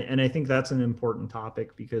that, and I think that's an important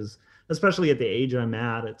topic because, especially at the age I'm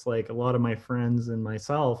at, it's like a lot of my friends and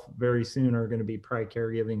myself very soon are going to be probably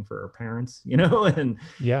caregiving for our parents, and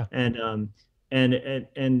Yeah. and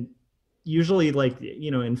and usually, like,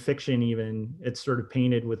 in fiction even, it's sort of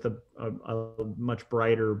painted with a much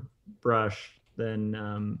brighter brush than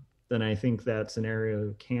I think that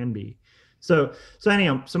scenario can be. So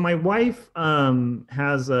anyhow, so my wife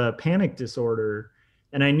has a panic disorder,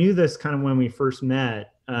 and I knew this kind of when we first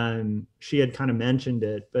met. She had kind of mentioned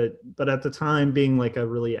it, but at the time, being like a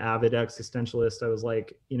really avid existentialist, I was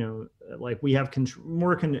like, like we have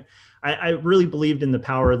I really believed in the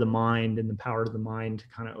power of the mind and the power of the mind to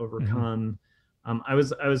kind of Hmm. overcome. I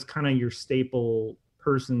was kind of your staple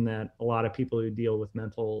person that a lot of people who deal with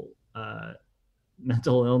mental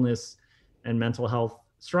illness and mental health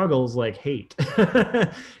struggles like hate,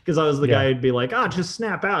 because I was the Yeah. guy who'd be like, just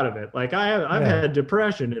snap out of it, like I've Yeah. had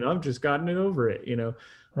depression and I've just gotten over it,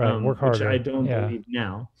 Right. Work which I harder. don't Yeah. believe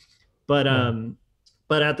now. but Yeah. um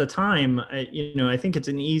but at the time, I think it's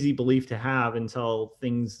an easy belief to have until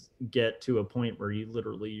things get to a point where you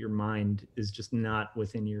literally, your mind is just not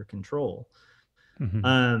within your control. Hmm.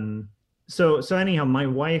 um so anyhow, my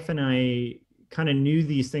wife and I kind of knew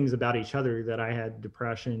these things about each other, that I had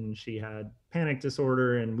depression, she had panic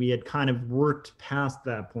disorder, and we had kind of worked past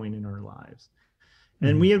that point in our lives.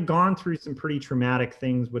 And Hmm. we have gone through some pretty traumatic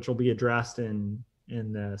things, which will be addressed in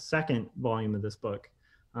the second volume of this book,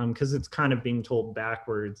 because it's kind of being told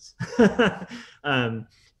backwards. um,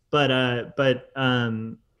 but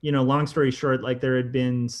long story short, like there had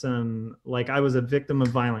been some, like I was a victim of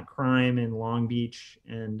violent crime in Long Beach,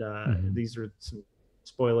 and Hmm. these are some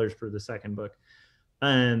spoilers for the second book.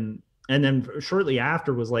 And then shortly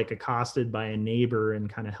after was like accosted by a neighbor and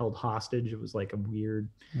kind of held hostage. It was like a weird,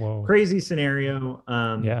 Whoa. crazy scenario.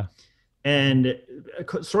 Yeah. And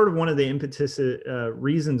sort of one of the impetus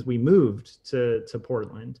reasons we moved to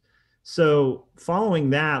Portland. So following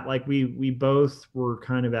that, like we both were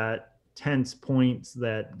kind of at tense points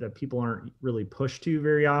that people aren't really pushed to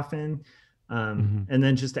very often. Hmm. And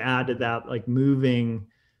then just to add to that, like moving,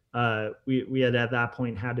 we had at that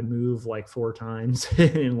point had to move like 4 times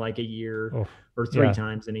in like a year, Oh. or three Yeah.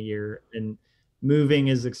 times in a year. And moving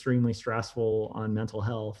is extremely stressful on mental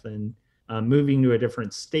health, and moving to a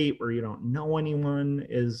different state where you don't know anyone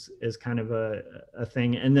is kind of a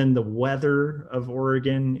thing. And then the weather of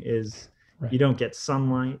Oregon is, you Right. don't get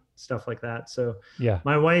sunlight, stuff like that. So Yeah.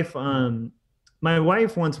 my wife,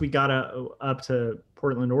 once we got up to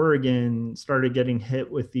Portland, Oregon, started getting hit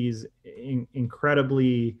with these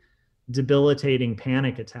incredibly debilitating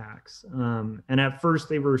panic attacks. And at first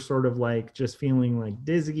they were sort of like just feeling like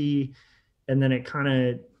dizzy, and then it kind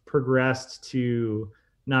of progressed to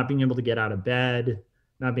not being able to get out of bed,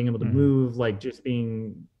 not being able to Hmm. move, like just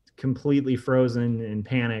being completely frozen in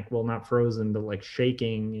panic. Well, not frozen, but like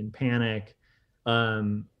shaking in panic,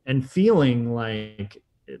 and feeling like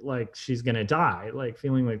she's gonna die, like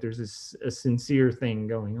feeling like there's this a sincere thing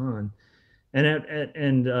going on, and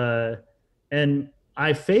and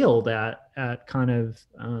I failed at kind of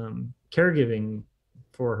caregiving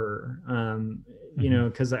for her, Hmm.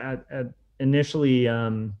 because at initially,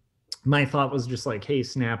 my thought was just like, hey,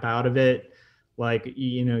 snap out of it. Like,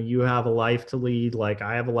 you have a life to lead. Like,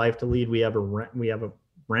 I have a life to lead. We have a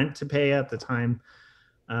rent to pay at the time,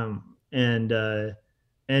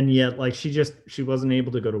 and yet, like, she wasn't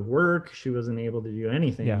able to go to work. She wasn't able to do Yeah.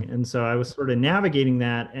 anything, and so I was sort of navigating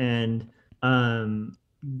that, and um,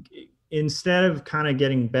 instead of kind of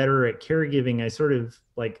getting better at caregiving, I sort of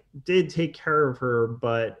like did take care of her,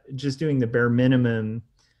 but just doing the bare minimum.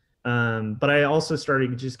 But I also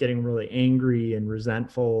started just getting really angry and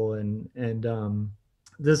resentful, and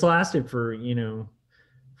this lasted for a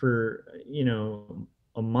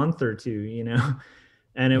month or two,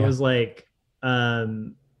 and it Yeah. was like,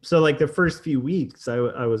 so like the first few weeks,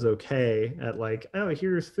 I was okay at like, oh,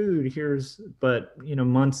 here's food, but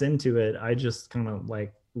months into it, I just kind of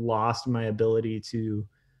like lost my ability to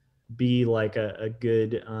be like a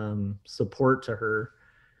good support to her.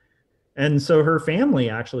 And so her family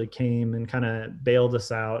actually came and kind of bailed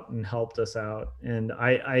us out and helped us out, and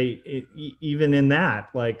even in that,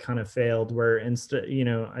 like, kind of failed, where instead,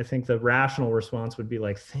 I think the rational response would be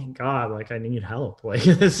like, thank God, like, I need help, like,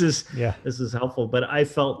 Yeah. this is helpful. But I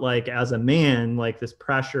felt like, as a man, like, this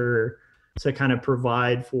pressure to kind of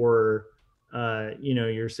provide for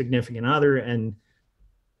your significant other,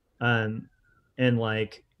 um and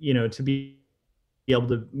like, to be able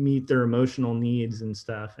to meet their emotional needs and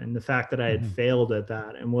stuff. And the fact that I had Hmm. failed at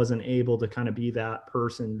that and wasn't able to kind of be that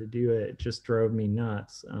person to do it just drove me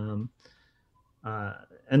nuts. Uh,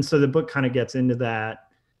 and so the book kind of gets into that.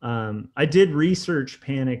 I did research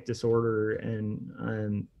panic disorder,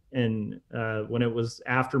 and when it was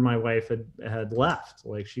after my wife had left,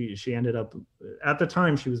 like, she ended up, at the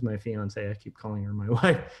time, she was my fiance. I keep calling her my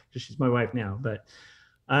wife because she's my wife now, but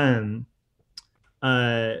um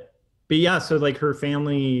uh, but yeah, so like her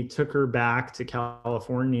family took her back to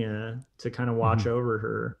California to kind of watch Hmm. over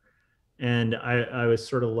her. And I was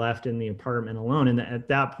sort of left in the apartment alone. And at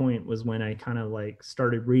that point was when I kind of like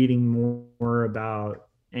started reading more about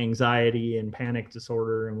anxiety and panic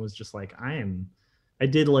disorder, and was just like, I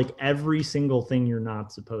did like every single thing you're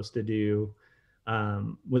not supposed to do,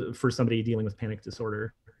 for somebody dealing with panic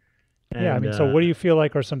disorder. Yeah. I And mean, so what do you feel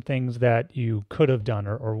like are some things that you could have done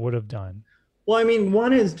or would have done? Well, I mean,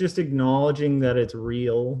 one is just acknowledging that it's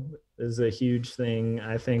real is a huge thing,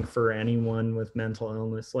 I think, for anyone with mental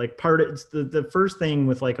illness. Like, it's the first thing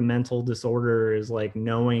with like a mental disorder is like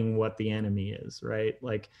knowing what the enemy is, right?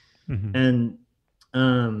 Like, Hmm. and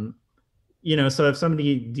um, so if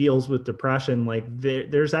somebody deals with depression, like,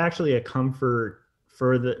 there's actually a comfort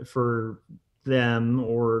for them,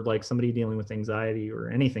 or like somebody dealing with anxiety or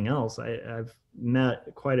anything else. I've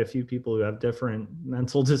met quite a few people who have different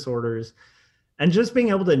mental disorders, and just being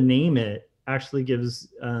able to name it actually gives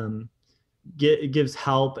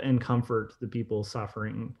help and comfort to the people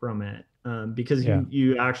suffering from it, because Yeah.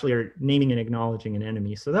 you actually are naming and acknowledging an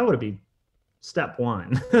enemy. So that would be step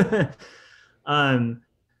one. um,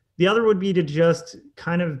 the other would be to just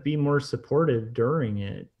kind of be more supportive during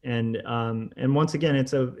it, and once again,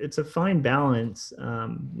 it's a fine balance.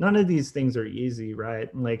 None of these things are easy,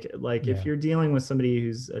 right? Like if Yeah. you're dealing with somebody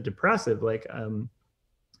who's a depressive, like,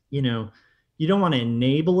 you know, you don't want to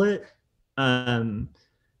enable it, um,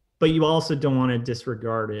 but you also don't want to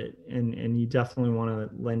disregard it, and you definitely want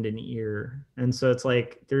to lend an ear. And so it's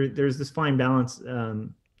like there's this fine balance,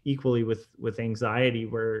 equally with anxiety,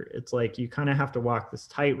 where it's like you kind of have to walk this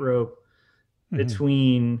tightrope Hmm.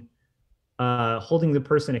 between holding the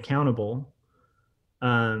person accountable,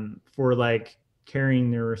 for like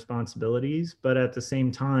carrying their responsibilities, but at the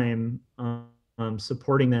same time,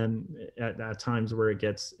 supporting them at times where it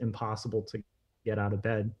gets impossible to get out of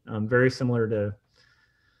bed. Very similar to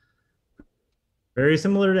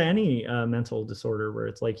any mental disorder, where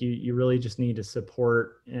it's like you really just need to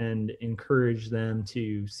support and encourage them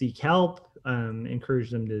to seek help, encourage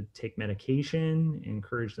them to take medication,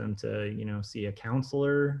 encourage them to see a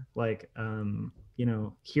counselor, like,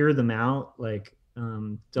 hear them out, like, Yeah.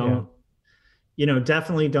 don't,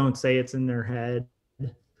 definitely don't say it's in their head.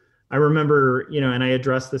 I remember, and I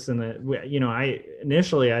addressed this in I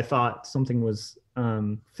initially, I thought something was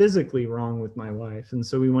physically wrong with my wife. And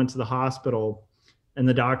so we went to the hospital, and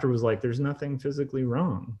the doctor was like, there's nothing physically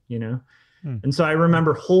wrong, Hmm. And so I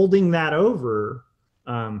remember holding that over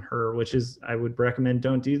her, which is, I would recommend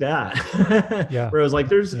don't do that. Yeah. Where I was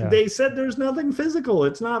like, Yeah. they said there's nothing physical.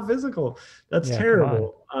 It's not physical. That's Yeah. Come on.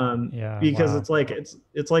 terrible. Yeah. Because Wow.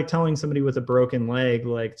 it's like telling somebody with a broken leg,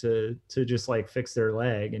 like to just like fix their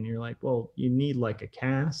leg. And you're like, well, you need like a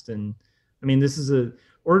cast. And I mean,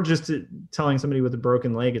 or just telling somebody with a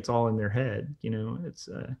broken leg, it's all in their head.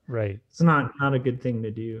 Right. It's not a good thing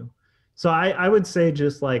to do. So I would say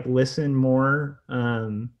just like listen more,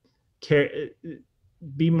 care,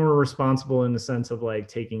 be more responsible in the sense of like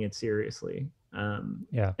taking it seriously,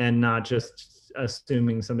 Yeah. and not just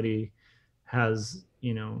assuming somebody has,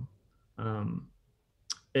 um,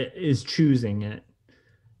 is choosing it.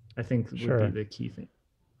 I think would be Sure. the key thing.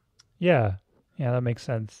 Yeah. Yeah. That makes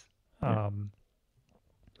sense. Yeah. Um,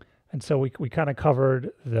 and so we kind of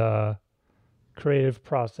covered the creative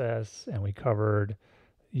process, and we covered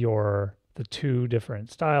the two different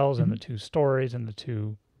styles and the Mhm. two stories and the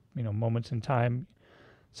two, moments in time.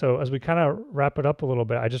 So as we kind of wrap it up a little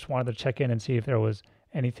bit, I just wanted to check in and see if there was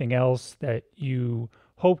anything else that you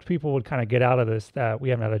hoped people would kind of get out of this that we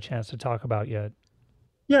haven't had a chance to talk about yet.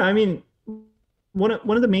 Yeah, I mean, one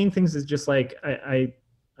of the main things is just like I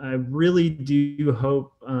really do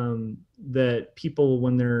hope, that people,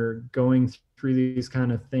 when they're going through these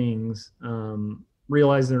kind of things,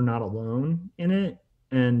 realize they're not alone in it,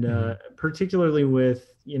 and Hmm. particularly with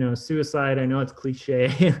suicide. I know it's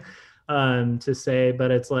cliche to say,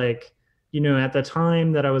 but it's like, at the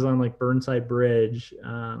time that I was on like Burnside Bridge,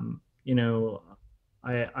 I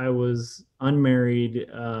was unmarried,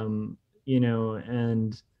 and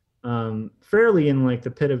fairly in like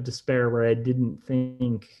the pit of despair, where I didn't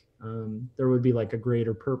think there would be like a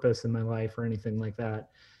greater purpose in my life or anything like that.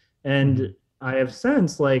 And Hmm. I have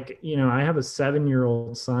since, like, I have a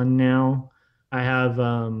 7-year-old son now. I have,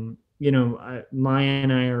 Maya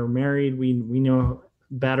and I are married. We know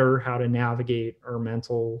better how to navigate our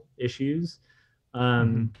mental issues. Hmm.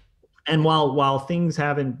 Um, and while things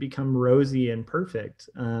haven't become rosy and perfect,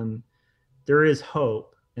 there is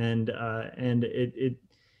hope. And that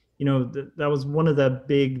was one of the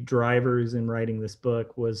big drivers in writing this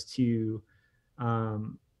book, was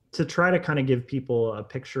um, to try to kind of give people a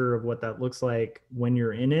picture of what that looks like when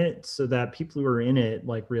you're in it, so that people who are in it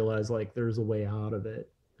like realize like there's a way out of it.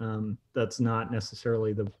 That's not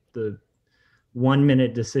necessarily the 1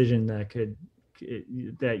 minute decision that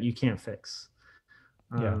you can't fix.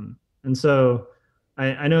 Yeah. And so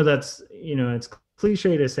I know that's, it's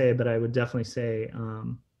cliche to say, but I would definitely say,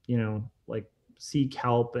 like, seek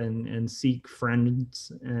help, and seek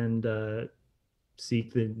friends, and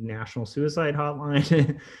seek the National Suicide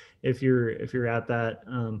Hotline if you're at that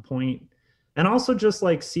point. And also just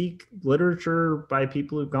like seek literature by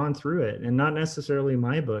people who've gone through it, and not necessarily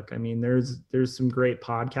my book. I mean, there's some great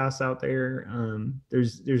podcasts out there.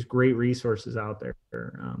 There's great resources out there,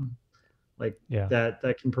 like Yeah. that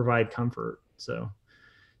can provide comfort. So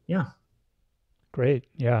yeah. Great.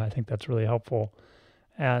 Yeah. I think that's really helpful.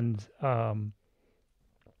 And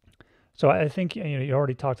so I think you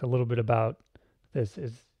already talked a little bit about this.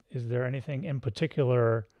 Is there anything in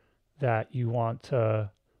particular that you want to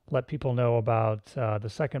let people know about the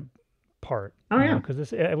second part? Oh yeah. Because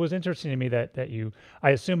this it was interesting to me that you.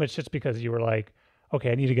 I assume it's just because you were like,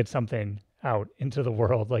 okay, I need to get something out into the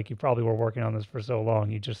world. Like you probably were working on this for so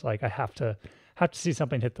long. You just like I have to see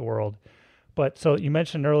something hit the world. But so you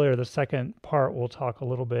mentioned earlier the second part. We'll talk a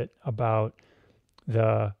little bit about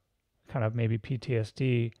the kind of maybe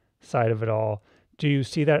PTSD side of it all. Do you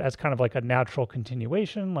see that as kind of like a natural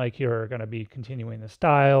continuation? Like you're going to be continuing the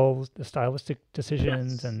styles, the stylistic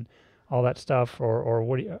decisions, Yes. and all that stuff, or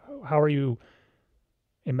what? How are you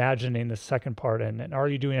imagining the second part, and are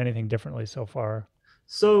you doing anything differently so far?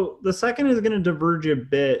 So the second is going to diverge a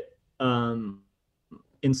bit,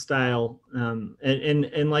 in style,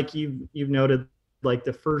 and like you've noted, like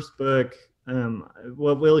the first book,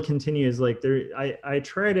 what will continue is like there. I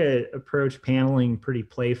try to approach paneling pretty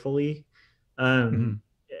playfully, Hmm. um,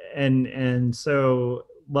 and so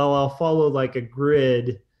while I'll follow like a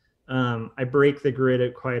grid, I break the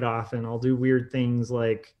grid quite often. I'll do weird things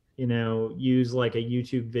like, use like a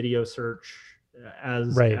YouTube video search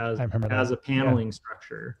as Right, as I remember that. as a Yeah. paneling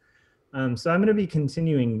structure. So I'm going to be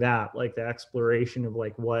continuing that, like the exploration of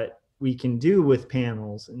like what we can do with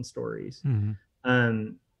panels and stories. Hmm.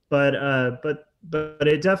 Um, but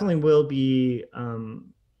it definitely will be,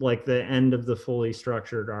 like the end of the fully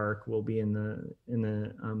structured arc will be in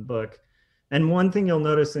the book. And one thing you'll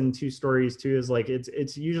notice in two stories too is like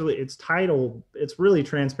it's usually it's titled, it's really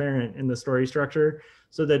transparent in the story structure,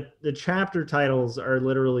 so that the chapter titles are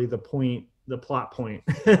literally the plot point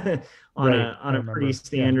on Right, a I pretty remember. Yeah.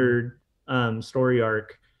 standard, story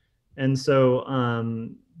arc. And so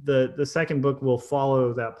the second book will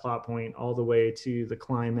follow that plot point all the way to the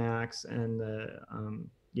climax and the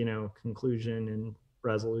conclusion and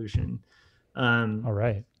resolution. All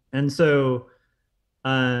right. And so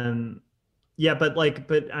yeah, but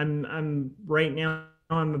I'm right now,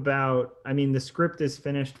 I'm about, I mean, the script is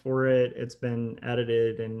finished for it. It's been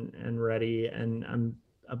edited and ready, and I'm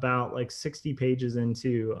about like 60 pages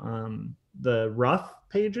into the rough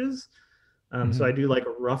pages. So I do like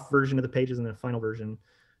a rough version of the pages and a final version.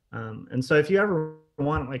 And so if you ever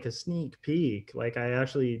want like a sneak peek, like I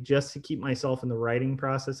actually, just to keep myself in the writing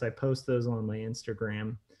process, I post those on my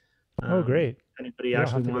Instagram. Oh, great. Anybody Yeah, I'll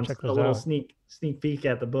actually have to go wants check a those little out. sneak peek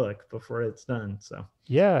at the book before it's done. So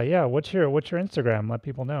Yeah. What's your Instagram? Let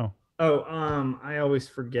people know. I always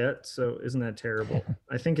forget, so isn't that terrible?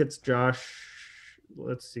 I think it's Josh.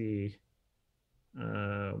 Let's see.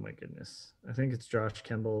 Oh my goodness. I think it's Josh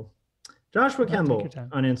Kemble. Joshua Oh, take your Kemble time.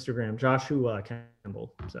 on Instagram. Joshua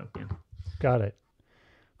Kemble. So yeah. Got it.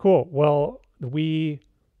 Cool. Well,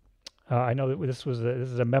 I know that this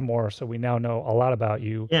is a memoir, so we now know a lot about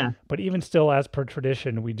you. Yeah. But even still, as per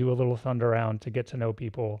tradition, we do a little thunder round to get to know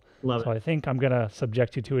people. Love So it. I think I'm gonna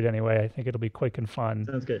subject you to it anyway. I think it'll be quick and fun.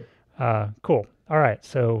 Sounds good. Cool. All right.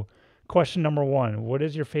 So, question number one: what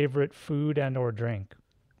is your favorite food and/or drink?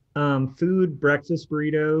 Food, breakfast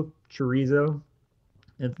burrito, chorizo.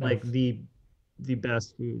 It's like Nice. the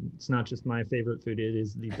best food. It's not just my favorite food, it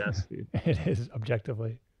is the best food. It is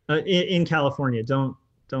objectively. In California, don't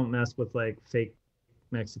mess with like fake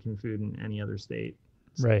Mexican food in any other state.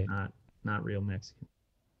 It's Right. not real Mexican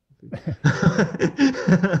food.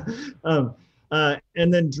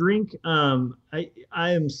 And then drink. I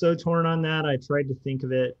am so torn on that. I tried to think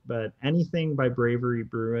of it, but anything by Bravery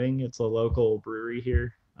Brewing. It's a local brewery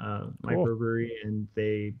here, Cool. microbrewery, and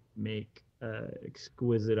they make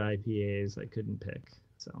exquisite IPAs. I couldn't pick.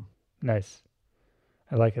 So Nice.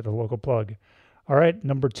 I like it. The local plug. All right.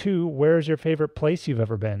 Number two: where's your favorite place you've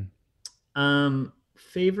ever been?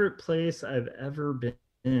 favorite place I've ever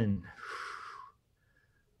been.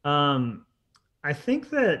 Um, I think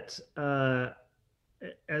that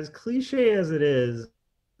as cliche as it is,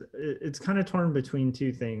 it's kind of torn between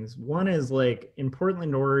two things. One is like in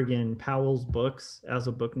Portland, Oregon, Powell's Books, as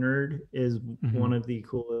a book nerd, is Mm-hmm. one of the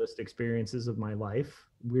coolest experiences of my life.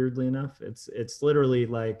 Weirdly enough, it's literally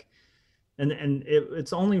like, and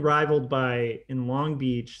it's only rivaled by, in Long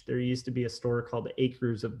Beach, there used to be a store called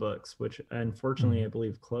Acres of Books, which unfortunately Mm-hmm. I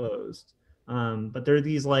believe closed. But they're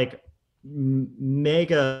these like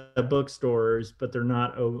mega bookstores, but they're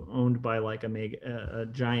not owned by like a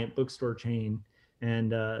giant bookstore chain.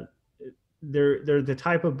 And they're the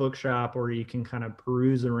type of bookshop where you can kind of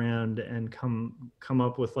peruse around and come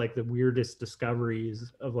up with like the weirdest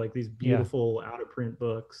discoveries of like these Yeah. beautiful out of print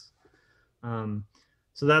books. Um,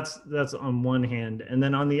 so that's on one hand, and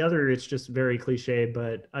then on the other, it's just very cliche,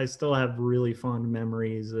 but I still have really fond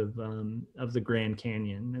memories of the Grand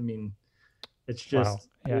Canyon. I mean, it's Wow. just,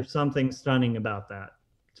 Yeah. there's something stunning about that,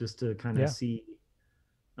 just to kind of Yeah. see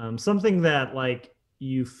something that like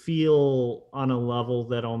you feel on a level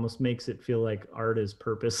that almost makes it feel like art is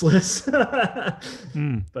purposeless.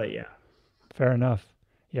 Mm, But yeah. fair enough.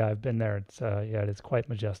 Yeah, I've been there. It is quite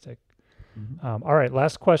majestic. Mhm. All right,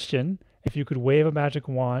 last question. If you could wave a magic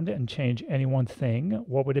wand and change any one thing,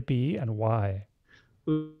 what would it be and why?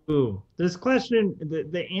 Ooh, this question,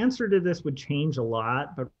 the answer to this would change a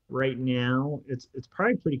lot, but right now it's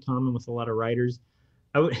probably pretty common with a lot of writers.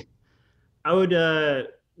 I would I would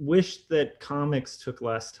wish that comics took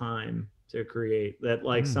less time to create. That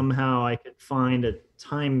like Mm, somehow I could find a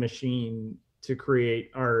time machine to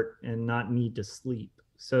create art and not need to sleep.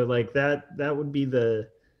 So like that would be the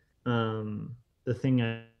thing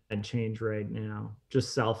I'd change right now,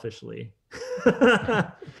 just selfishly.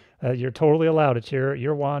 you're totally allowed. It's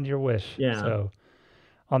your wand, your wish. Yeah. So,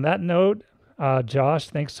 on that note, Josh,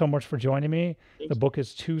 thanks so much for joining me. The Thanks. book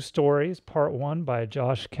is Two Stories, Part One by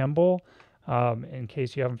Josh Kemble. In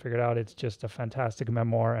case you haven't figured out, it's just a fantastic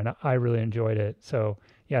memoir, and I really enjoyed it. So,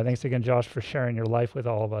 yeah, thanks again, Josh, for sharing your life with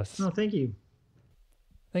all of us. No, thank you.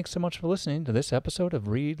 Thanks so much for listening to this episode of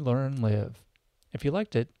Read, Learn, Live. If you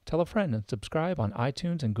liked it, tell a friend and subscribe on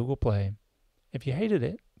iTunes and Google Play. If you hated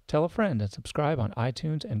it, tell a friend and subscribe on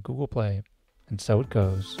iTunes and Google Play. And so it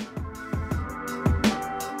goes.